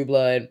on True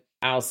Blood.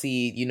 I'll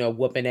see,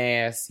 whooping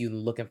ass,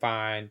 looking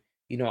fine.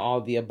 All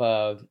of the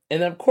above.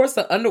 And then, of course,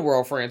 the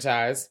Underworld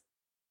franchise.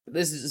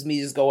 This is just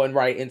me just going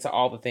right into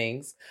all the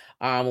things.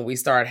 When we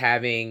start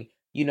having,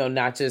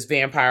 not just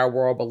vampire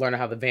world, but learning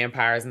how the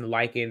vampires and the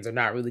Lycans are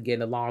not really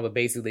getting along, but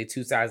basically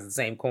two sides of the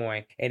same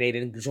coin. And they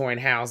didn't join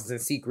houses in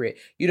secret.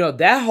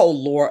 That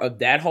whole lore of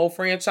that whole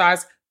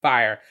franchise,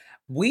 fire.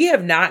 We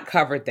have not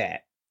covered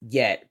that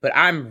yet, but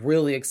I'm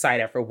really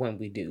excited for when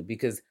we do,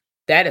 because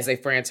that is a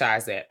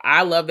franchise that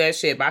I love that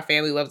shit. My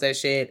family loves that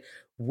shit.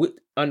 With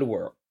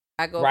Underworld.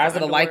 Rise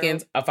of the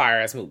Lycans, a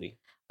fire-ass movie.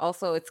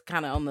 Also, it's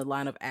kind of on the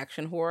line of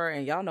action horror,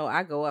 and y'all know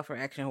I go up for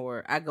action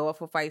horror. I go up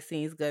for fight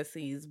scenes, gut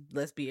scenes.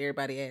 Let's beat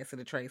everybody ass in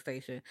the train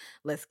station.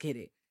 Let's get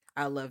it.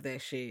 I love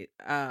that shit.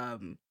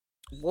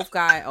 Wolf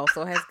Guy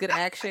also has good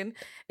action.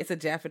 It's a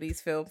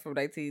Japanese film from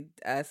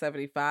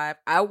 1975.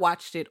 I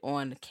watched it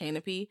on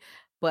Canopy,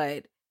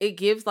 but it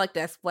gives like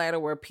that splatter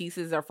where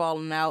pieces are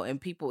falling out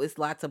and people, it's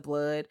lots of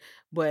blood,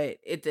 but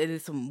it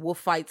is some wolf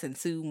fights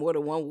ensue. More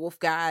than one wolf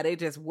guy, they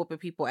just whooping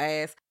people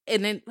ass,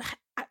 and then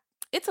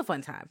it's a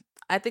fun time.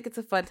 I think it's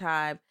a fun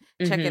time.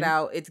 Check it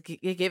out. It's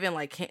given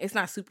like, it's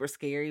not super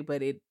scary,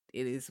 but it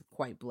is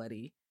quite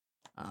bloody.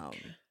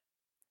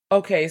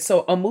 Okay,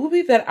 so a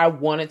movie that I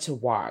wanted to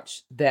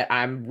watch that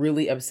I'm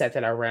really upset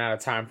that I ran out of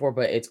time for,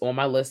 but it's on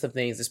my list of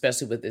things,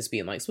 especially with this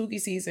being like spooky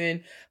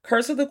season.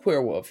 Curse of the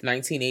Queer Wolf,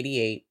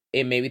 1988.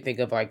 It made me think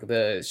of like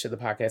the Should the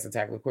Podcast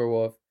Attack the Queer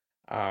Wolf.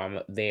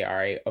 They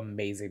are an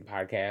amazing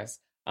podcast.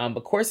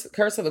 But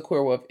Curse of the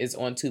Queer Wolf is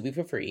on Tubi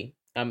for free.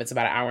 It's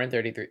about an hour and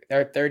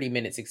 30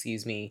 minutes,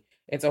 excuse me.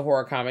 It's a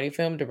horror comedy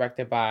film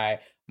directed by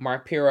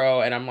Mark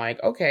Pirro, and I'm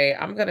like, okay,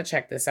 I'm gonna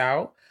check this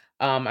out.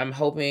 I'm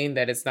hoping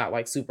that it's not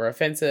like super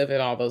offensive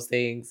and all those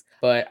things,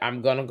 but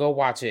I'm gonna go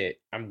watch it.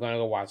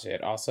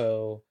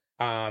 Also,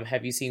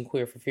 have you seen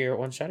Queer for Fear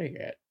on Shudder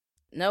yet?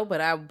 No,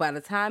 but by the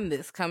time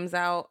this comes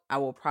out, I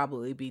will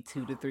probably be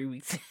 2 to 3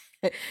 weeks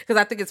because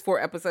I think it's 4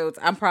 episodes.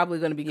 I'm probably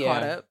going to be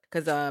caught up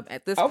because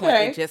at this point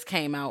it just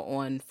came out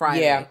on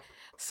Friday. Yeah.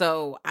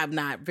 So I'm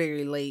not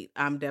very late.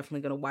 I'm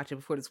definitely going to watch it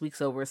before this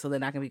week's over so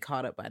then I can be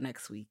caught up by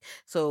next week.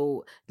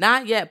 So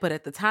not yet, but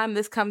at the time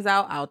this comes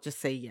out, I'll just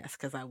say yes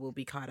because I will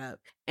be caught up.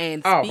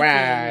 And all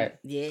right.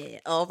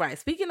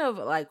 Speaking of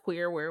like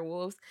queer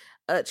werewolves,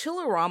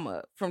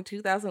 Chillerama from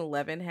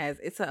 2011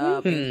 it's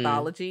a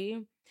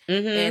anthology.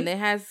 And it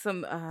has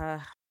some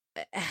I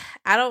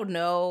don't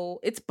know,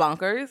 it's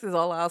bonkers is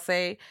all I'll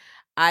say.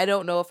 I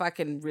don't know if I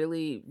can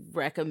really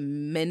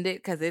recommend it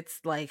because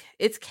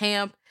it's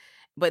camp,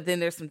 but then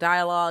there's some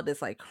dialogue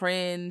that's like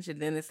cringe,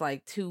 and then it's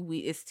like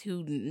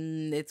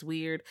it's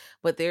weird.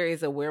 But there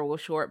is a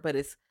werewolf short, but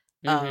it's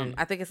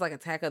I think it's like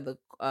Attack of the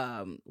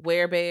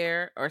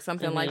Werebear or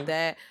something like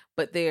that.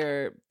 But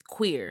they're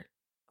queer,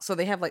 so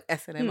they have like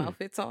S&M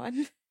outfits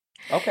on.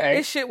 Okay,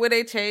 it's shit where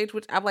they change,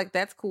 which I'm like,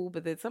 that's cool.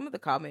 But then some of the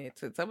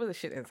comments and some of the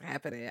shit that's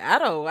happening, I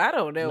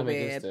don't know,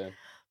 man.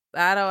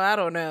 I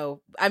don't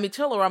know. I mean,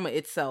 Chillerama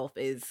itself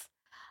is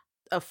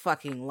a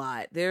fucking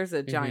lot. There's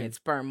a giant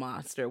sperm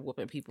monster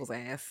whooping people's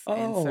ass.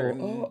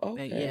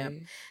 Yeah.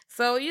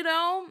 So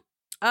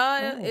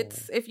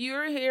it's if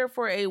you're here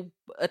for a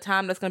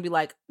time that's gonna be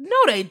like, no,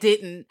 they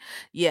didn't.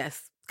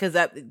 Yes, because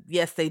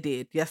yes, they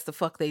did. Yes, the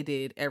fuck they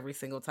did every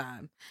single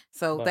time.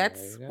 So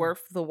that's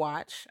worth the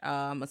watch.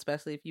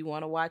 Especially if you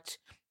want to watch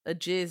a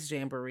jizz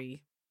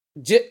jamboree.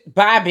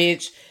 Bye,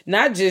 bitch.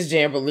 Not jizz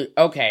jamboree.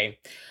 Okay.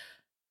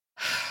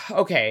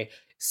 Okay.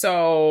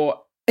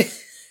 So.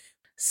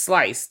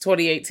 Slice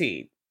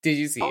 2018. Did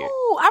you see it?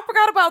 Oh, I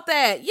forgot about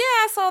that. Yeah,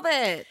 I saw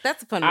that.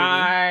 That's a fun movie.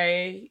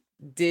 I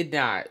did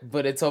not,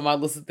 but it's on my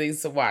list of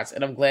things to watch,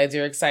 and I'm glad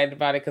you're excited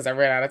about it because I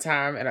ran out of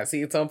time, and I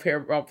see it's on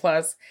Paramount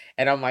Plus,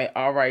 and I'm like,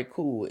 all right,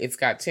 cool. It's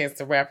got Chance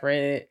the Rapper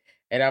in it,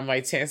 and I'm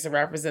like, Chance the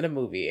Rapper's in a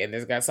movie, and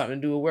it's got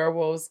something to do with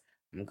werewolves.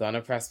 I'm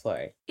gonna press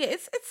play. Yeah,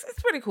 it's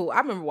pretty cool. I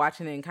remember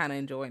watching it and kind of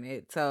enjoying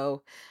it.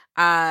 So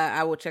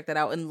I will check that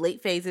out. In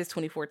Late Phases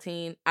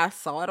 2014, I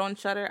saw it on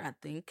Shudder. I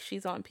think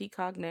she's on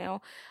Peacock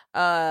now.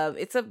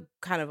 It's a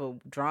kind of a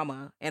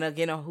drama, and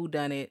again a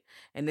whodunit.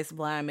 And this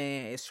blind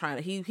man is trying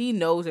to he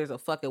knows there's a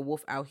fucking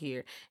wolf out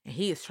here, and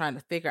he is trying to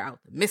figure out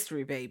the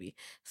mystery baby.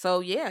 So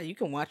yeah, you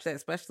can watch that,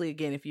 especially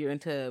again if you're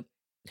into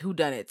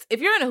whodunits.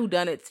 If you're into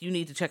whodunits, you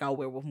need to check out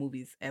werewolf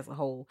movies as a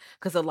whole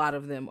because a lot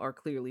of them are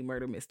clearly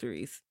murder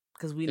mysteries.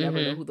 Because we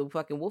never know who the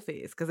fucking wolf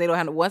is. Because they don't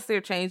have once they're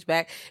changed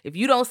back. If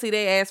you don't see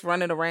their ass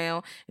running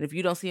around, and if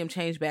you don't see them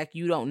change back,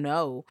 you don't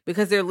know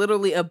because they're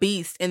literally a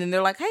beast. And then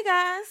they're like, "Hey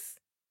guys,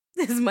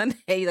 this is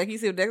Monday." Like you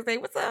see them next day,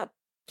 what's up?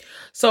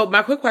 So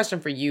my quick question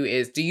for you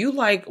is: do you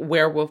like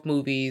werewolf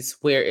movies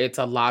where it's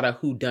a lot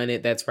of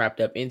whodunit that's wrapped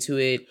up into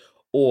it,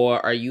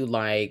 or are you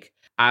like?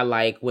 I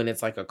like when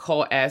it's like a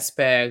cult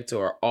aspect,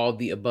 or all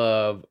the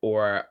above,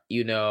 or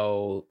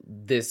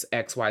this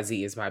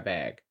XYZ is my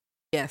bag.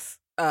 Yes.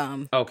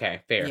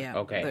 Okay, fair. Yeah,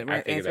 okay,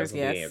 I figured that's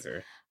the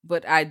answer.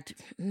 But I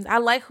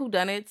like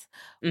whodunits,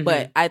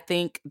 but I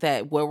think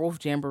that werewolf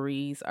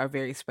jamborees are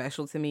very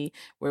special to me,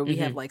 where we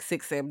have like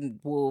 6-7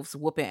 wolves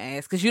whooping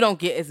ass because you don't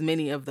get as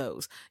many of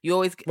those. You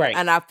always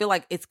and I feel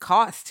like it's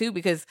cost too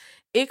because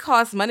it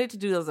costs money to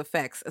do those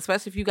effects,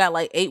 especially if you got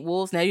like 8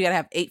 wolves. Now you gotta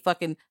have 8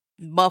 fucking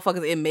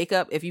motherfuckers in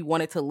makeup if you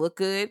want it to look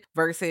good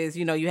versus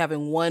you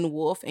having one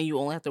wolf and you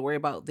only have to worry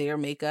about their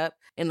makeup,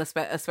 and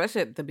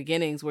especially at the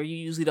beginnings where you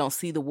usually don't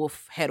see the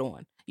wolf head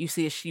on. You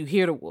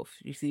hear the wolf,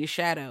 you see a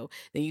shadow,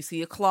 then you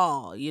see a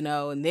claw,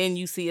 and then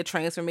you see a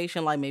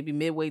transformation like maybe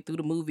midway through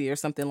the movie or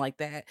something like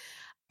that.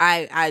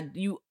 I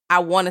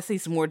want to see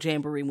some more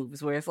jamboree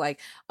movies where it's like,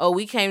 oh,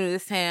 we came to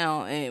this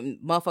town and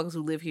motherfuckers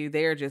who live here,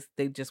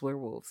 they just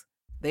werewolves.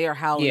 They are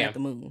howling at the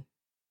moon.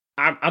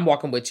 I'm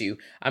walking with you.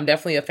 I'm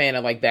definitely a fan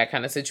of like that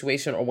kind of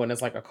situation, or when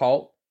it's like a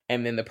cult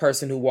and then the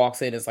person who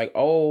walks in is like,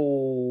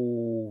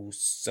 oh,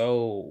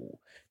 so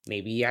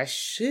maybe I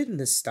shouldn't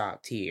have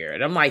stopped here.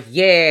 And I'm like,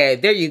 yeah,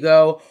 there you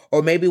go.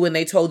 Or maybe when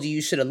they told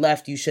you should have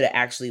left, you should have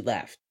actually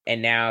left.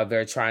 And now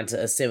they're trying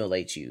to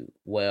assimilate you.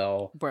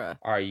 Well, bruh,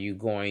 are you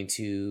going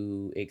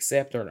to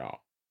accept or not?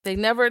 They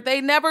never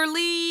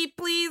leave.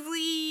 Please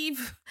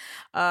leave.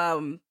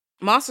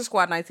 Monster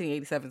Squad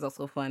 1987 is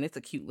also fun. It's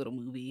a cute little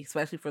movie,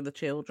 especially for the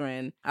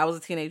children. I was a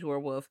teenage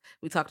werewolf.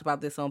 We talked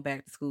about this on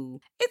Back to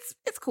School.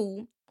 It's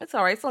cool. It's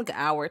all right. It's like an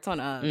hour. It's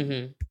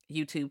on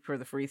YouTube for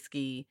the free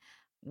ski.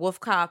 Wolf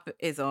Cop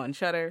is on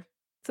Shudder.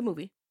 It's a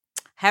movie.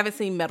 Haven't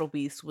seen Metal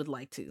Beast. Would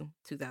like to.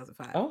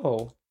 2005.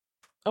 Oh,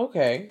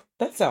 okay.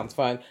 That sounds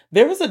fun.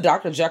 There was a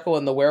Dr. Jekyll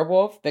and the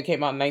Werewolf that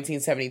came out in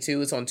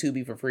 1972. It's on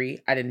Tubi for free.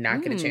 I did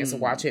not get a chance to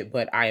watch it,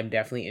 but I am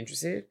definitely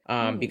interested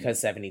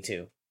because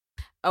 72.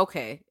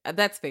 Okay,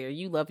 that's fair.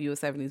 You love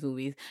US 70s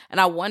movies.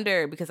 And I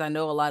wonder, because I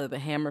know a lot of the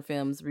Hammer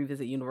films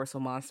revisit Universal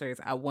Monsters,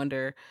 I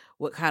wonder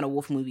what kind of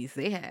wolf movies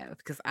they have,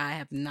 because I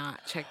have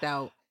not checked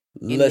out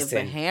any of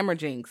the Hammer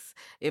jinx,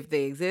 if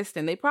they exist,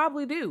 and they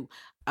probably do.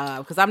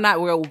 Because I'm not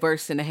real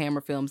versed in the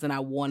Hammer films, and I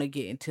want to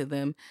get into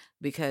them,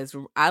 because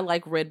I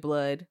like Red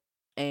Blood,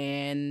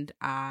 and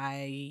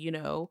I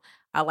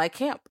like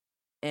camp,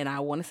 and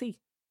I want to see.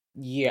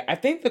 Yeah, I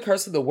think The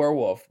Curse of the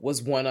Werewolf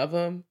was one of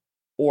them.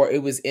 Or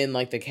it was in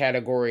like the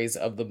categories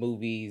of the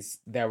movies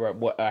that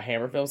were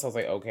Hammer films. So I was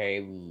like,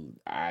 okay,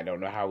 I don't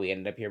know how we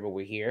ended up here, but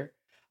we're here.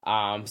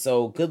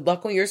 So good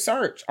luck on your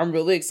search. I'm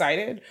really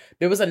excited.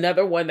 There was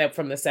another one that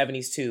from the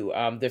 70s too,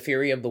 The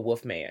Fury of the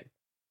Wolfman.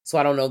 So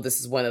I don't know if this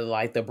is one of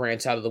like the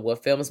branch out of the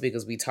wolf films,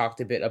 because we talked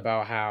a bit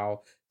about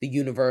how the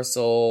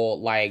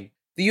universal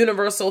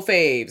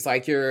faves,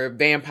 like your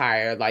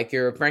vampire, like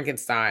your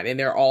Frankenstein, and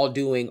they're all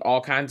doing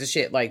all kinds of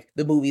shit. Like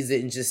the movies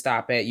didn't just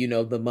stop at,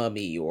 The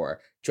Mummy or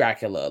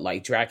Dracula.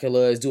 Like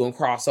Dracula is doing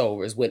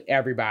crossovers with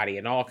everybody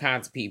and all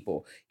kinds of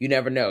people. You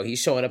never know. He's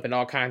showing up in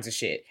all kinds of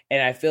shit.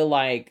 And I feel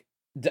like,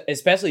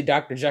 especially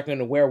Dr. Jekyll and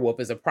the Werewolf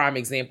is a prime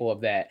example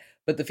of that.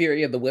 But The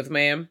Fury of the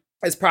Wolfman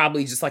is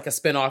probably just like a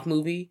spin-off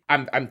movie,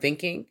 I'm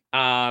thinking.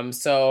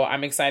 So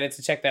I'm excited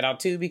to check that out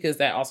too, because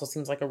that also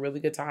seems like a really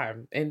good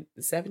time. And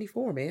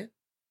 74, man.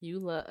 You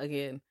love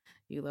a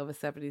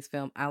 70s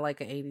film. I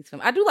like an 80s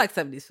film. I do like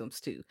 70s films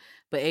too,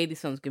 but 80s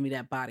films give me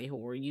that body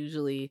horror.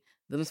 Usually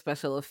them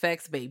special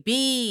effects,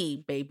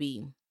 baby.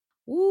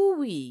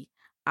 Woo-wee.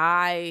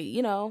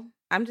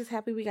 I'm just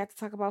happy we got to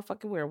talk about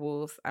fucking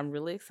werewolves. I'm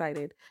really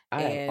excited.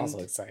 I am also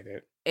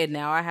excited. And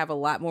now I have a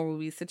lot more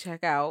movies to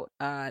check out,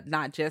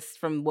 not just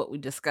from what we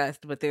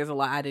discussed, but there's a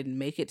lot I didn't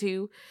make it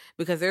to,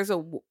 because there's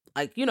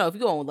if you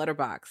go on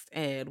Letterboxd,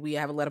 and we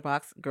have a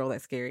Letterboxd, Girl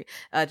That's Scary,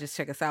 just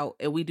check us out.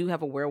 And we do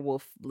have a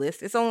werewolf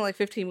list. It's only like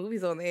 15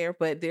 movies on there,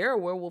 but there are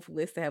werewolf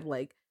lists that have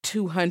like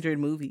 200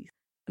 movies.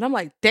 And I'm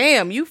like,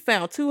 damn, you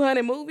found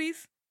 200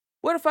 movies?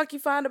 Where the fuck you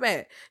find them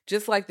at?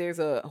 Just like there's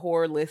a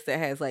horror list that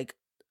has like,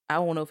 I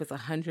don't know if it's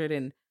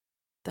 100,000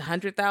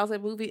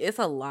 movies. It's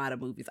a lot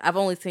of movies. I've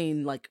only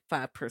seen like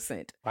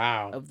 5%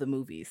 of the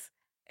movies,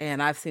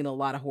 and I've seen a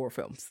lot of horror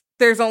films.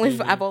 There's only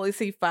I've only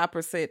seen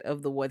 5%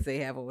 of the ones they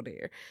have over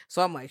there.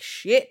 So I'm like,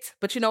 shit.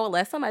 But you know what?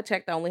 Last time I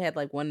checked, I only had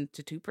like 1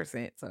 to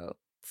 2%. So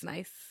it's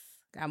nice.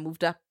 I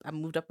moved up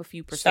a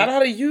few percent. Shout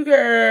out to you,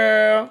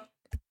 girl.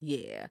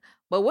 Yeah.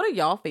 But what are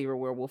y'all favorite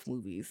werewolf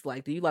movies?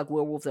 Like, do you like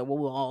werewolves that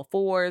roll all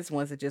fours,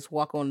 ones that just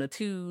walk on the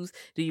twos?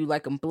 Do you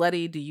like them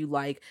bloody? Do you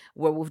like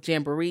werewolf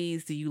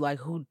jamborees? Do you like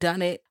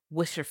whodunit?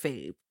 What's your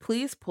fave?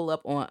 Please pull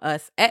up on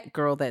us at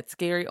Girl That's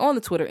Scary on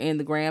the Twitter and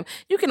the gram.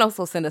 You can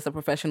also send us a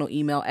professional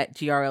email at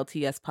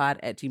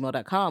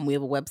grltspod@gmail.com. We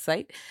have a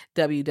website,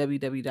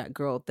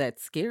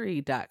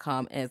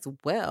 www.girlthatscary.com as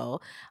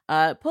well.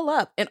 Pull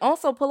up. And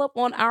also pull up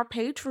on our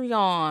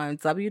Patreon,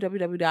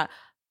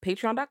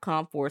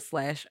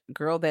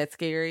 patreon.com/Girl That's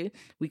Scary.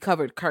 We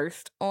covered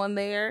Cursed on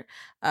there.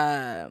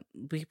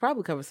 We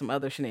probably covered some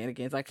other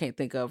shenanigans I can't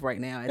think of right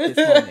now at this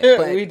moment.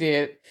 But we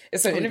did.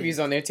 It's some interviews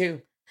on there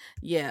too.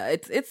 Yeah,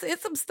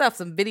 it's some stuff,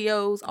 some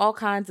videos, all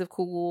kinds of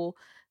cool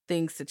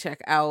things to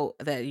check out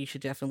that you should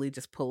definitely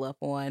just pull up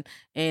on.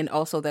 And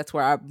also that's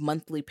where our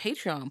monthly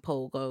Patreon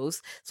poll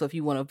goes. So if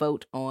you want to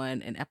vote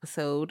on an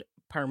episode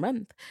per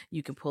month,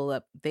 you can pull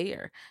up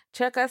there.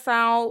 Check us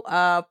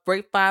out.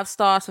 Rate 5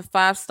 stars for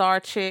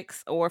 5-star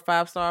chicks, or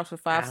 5 stars for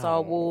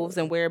 5-star wolves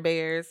and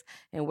werebears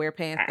and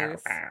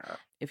werepanthers.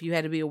 If you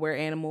had to be a were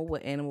animal,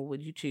 what animal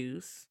would you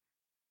choose?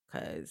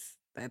 Because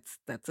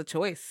that's a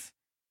choice.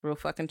 Real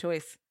fucking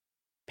choice.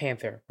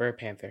 Panther.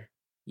 Werepanther.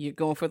 You're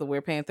going for the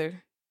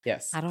werepanther?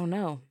 Yes. I don't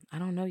know.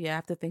 Yeah, I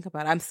have to think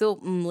about it. I'm still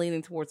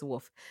leaning towards the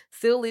wolf.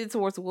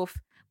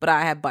 But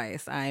I have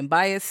bias. I am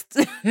biased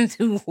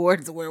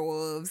towards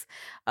werewolves.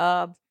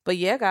 But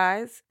yeah,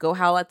 guys, go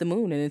howl at the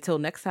moon. And until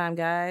next time,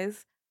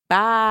 guys,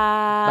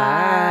 bye.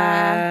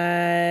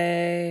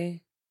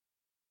 Bye.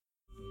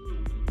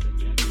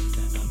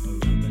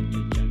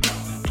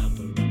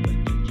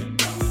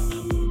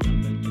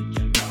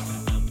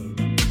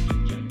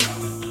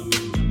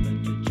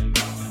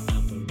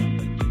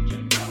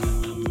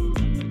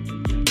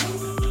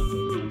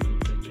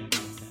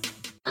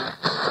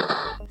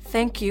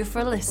 Thank you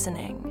for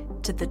listening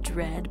to to the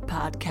Dread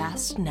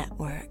Podcast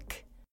Network.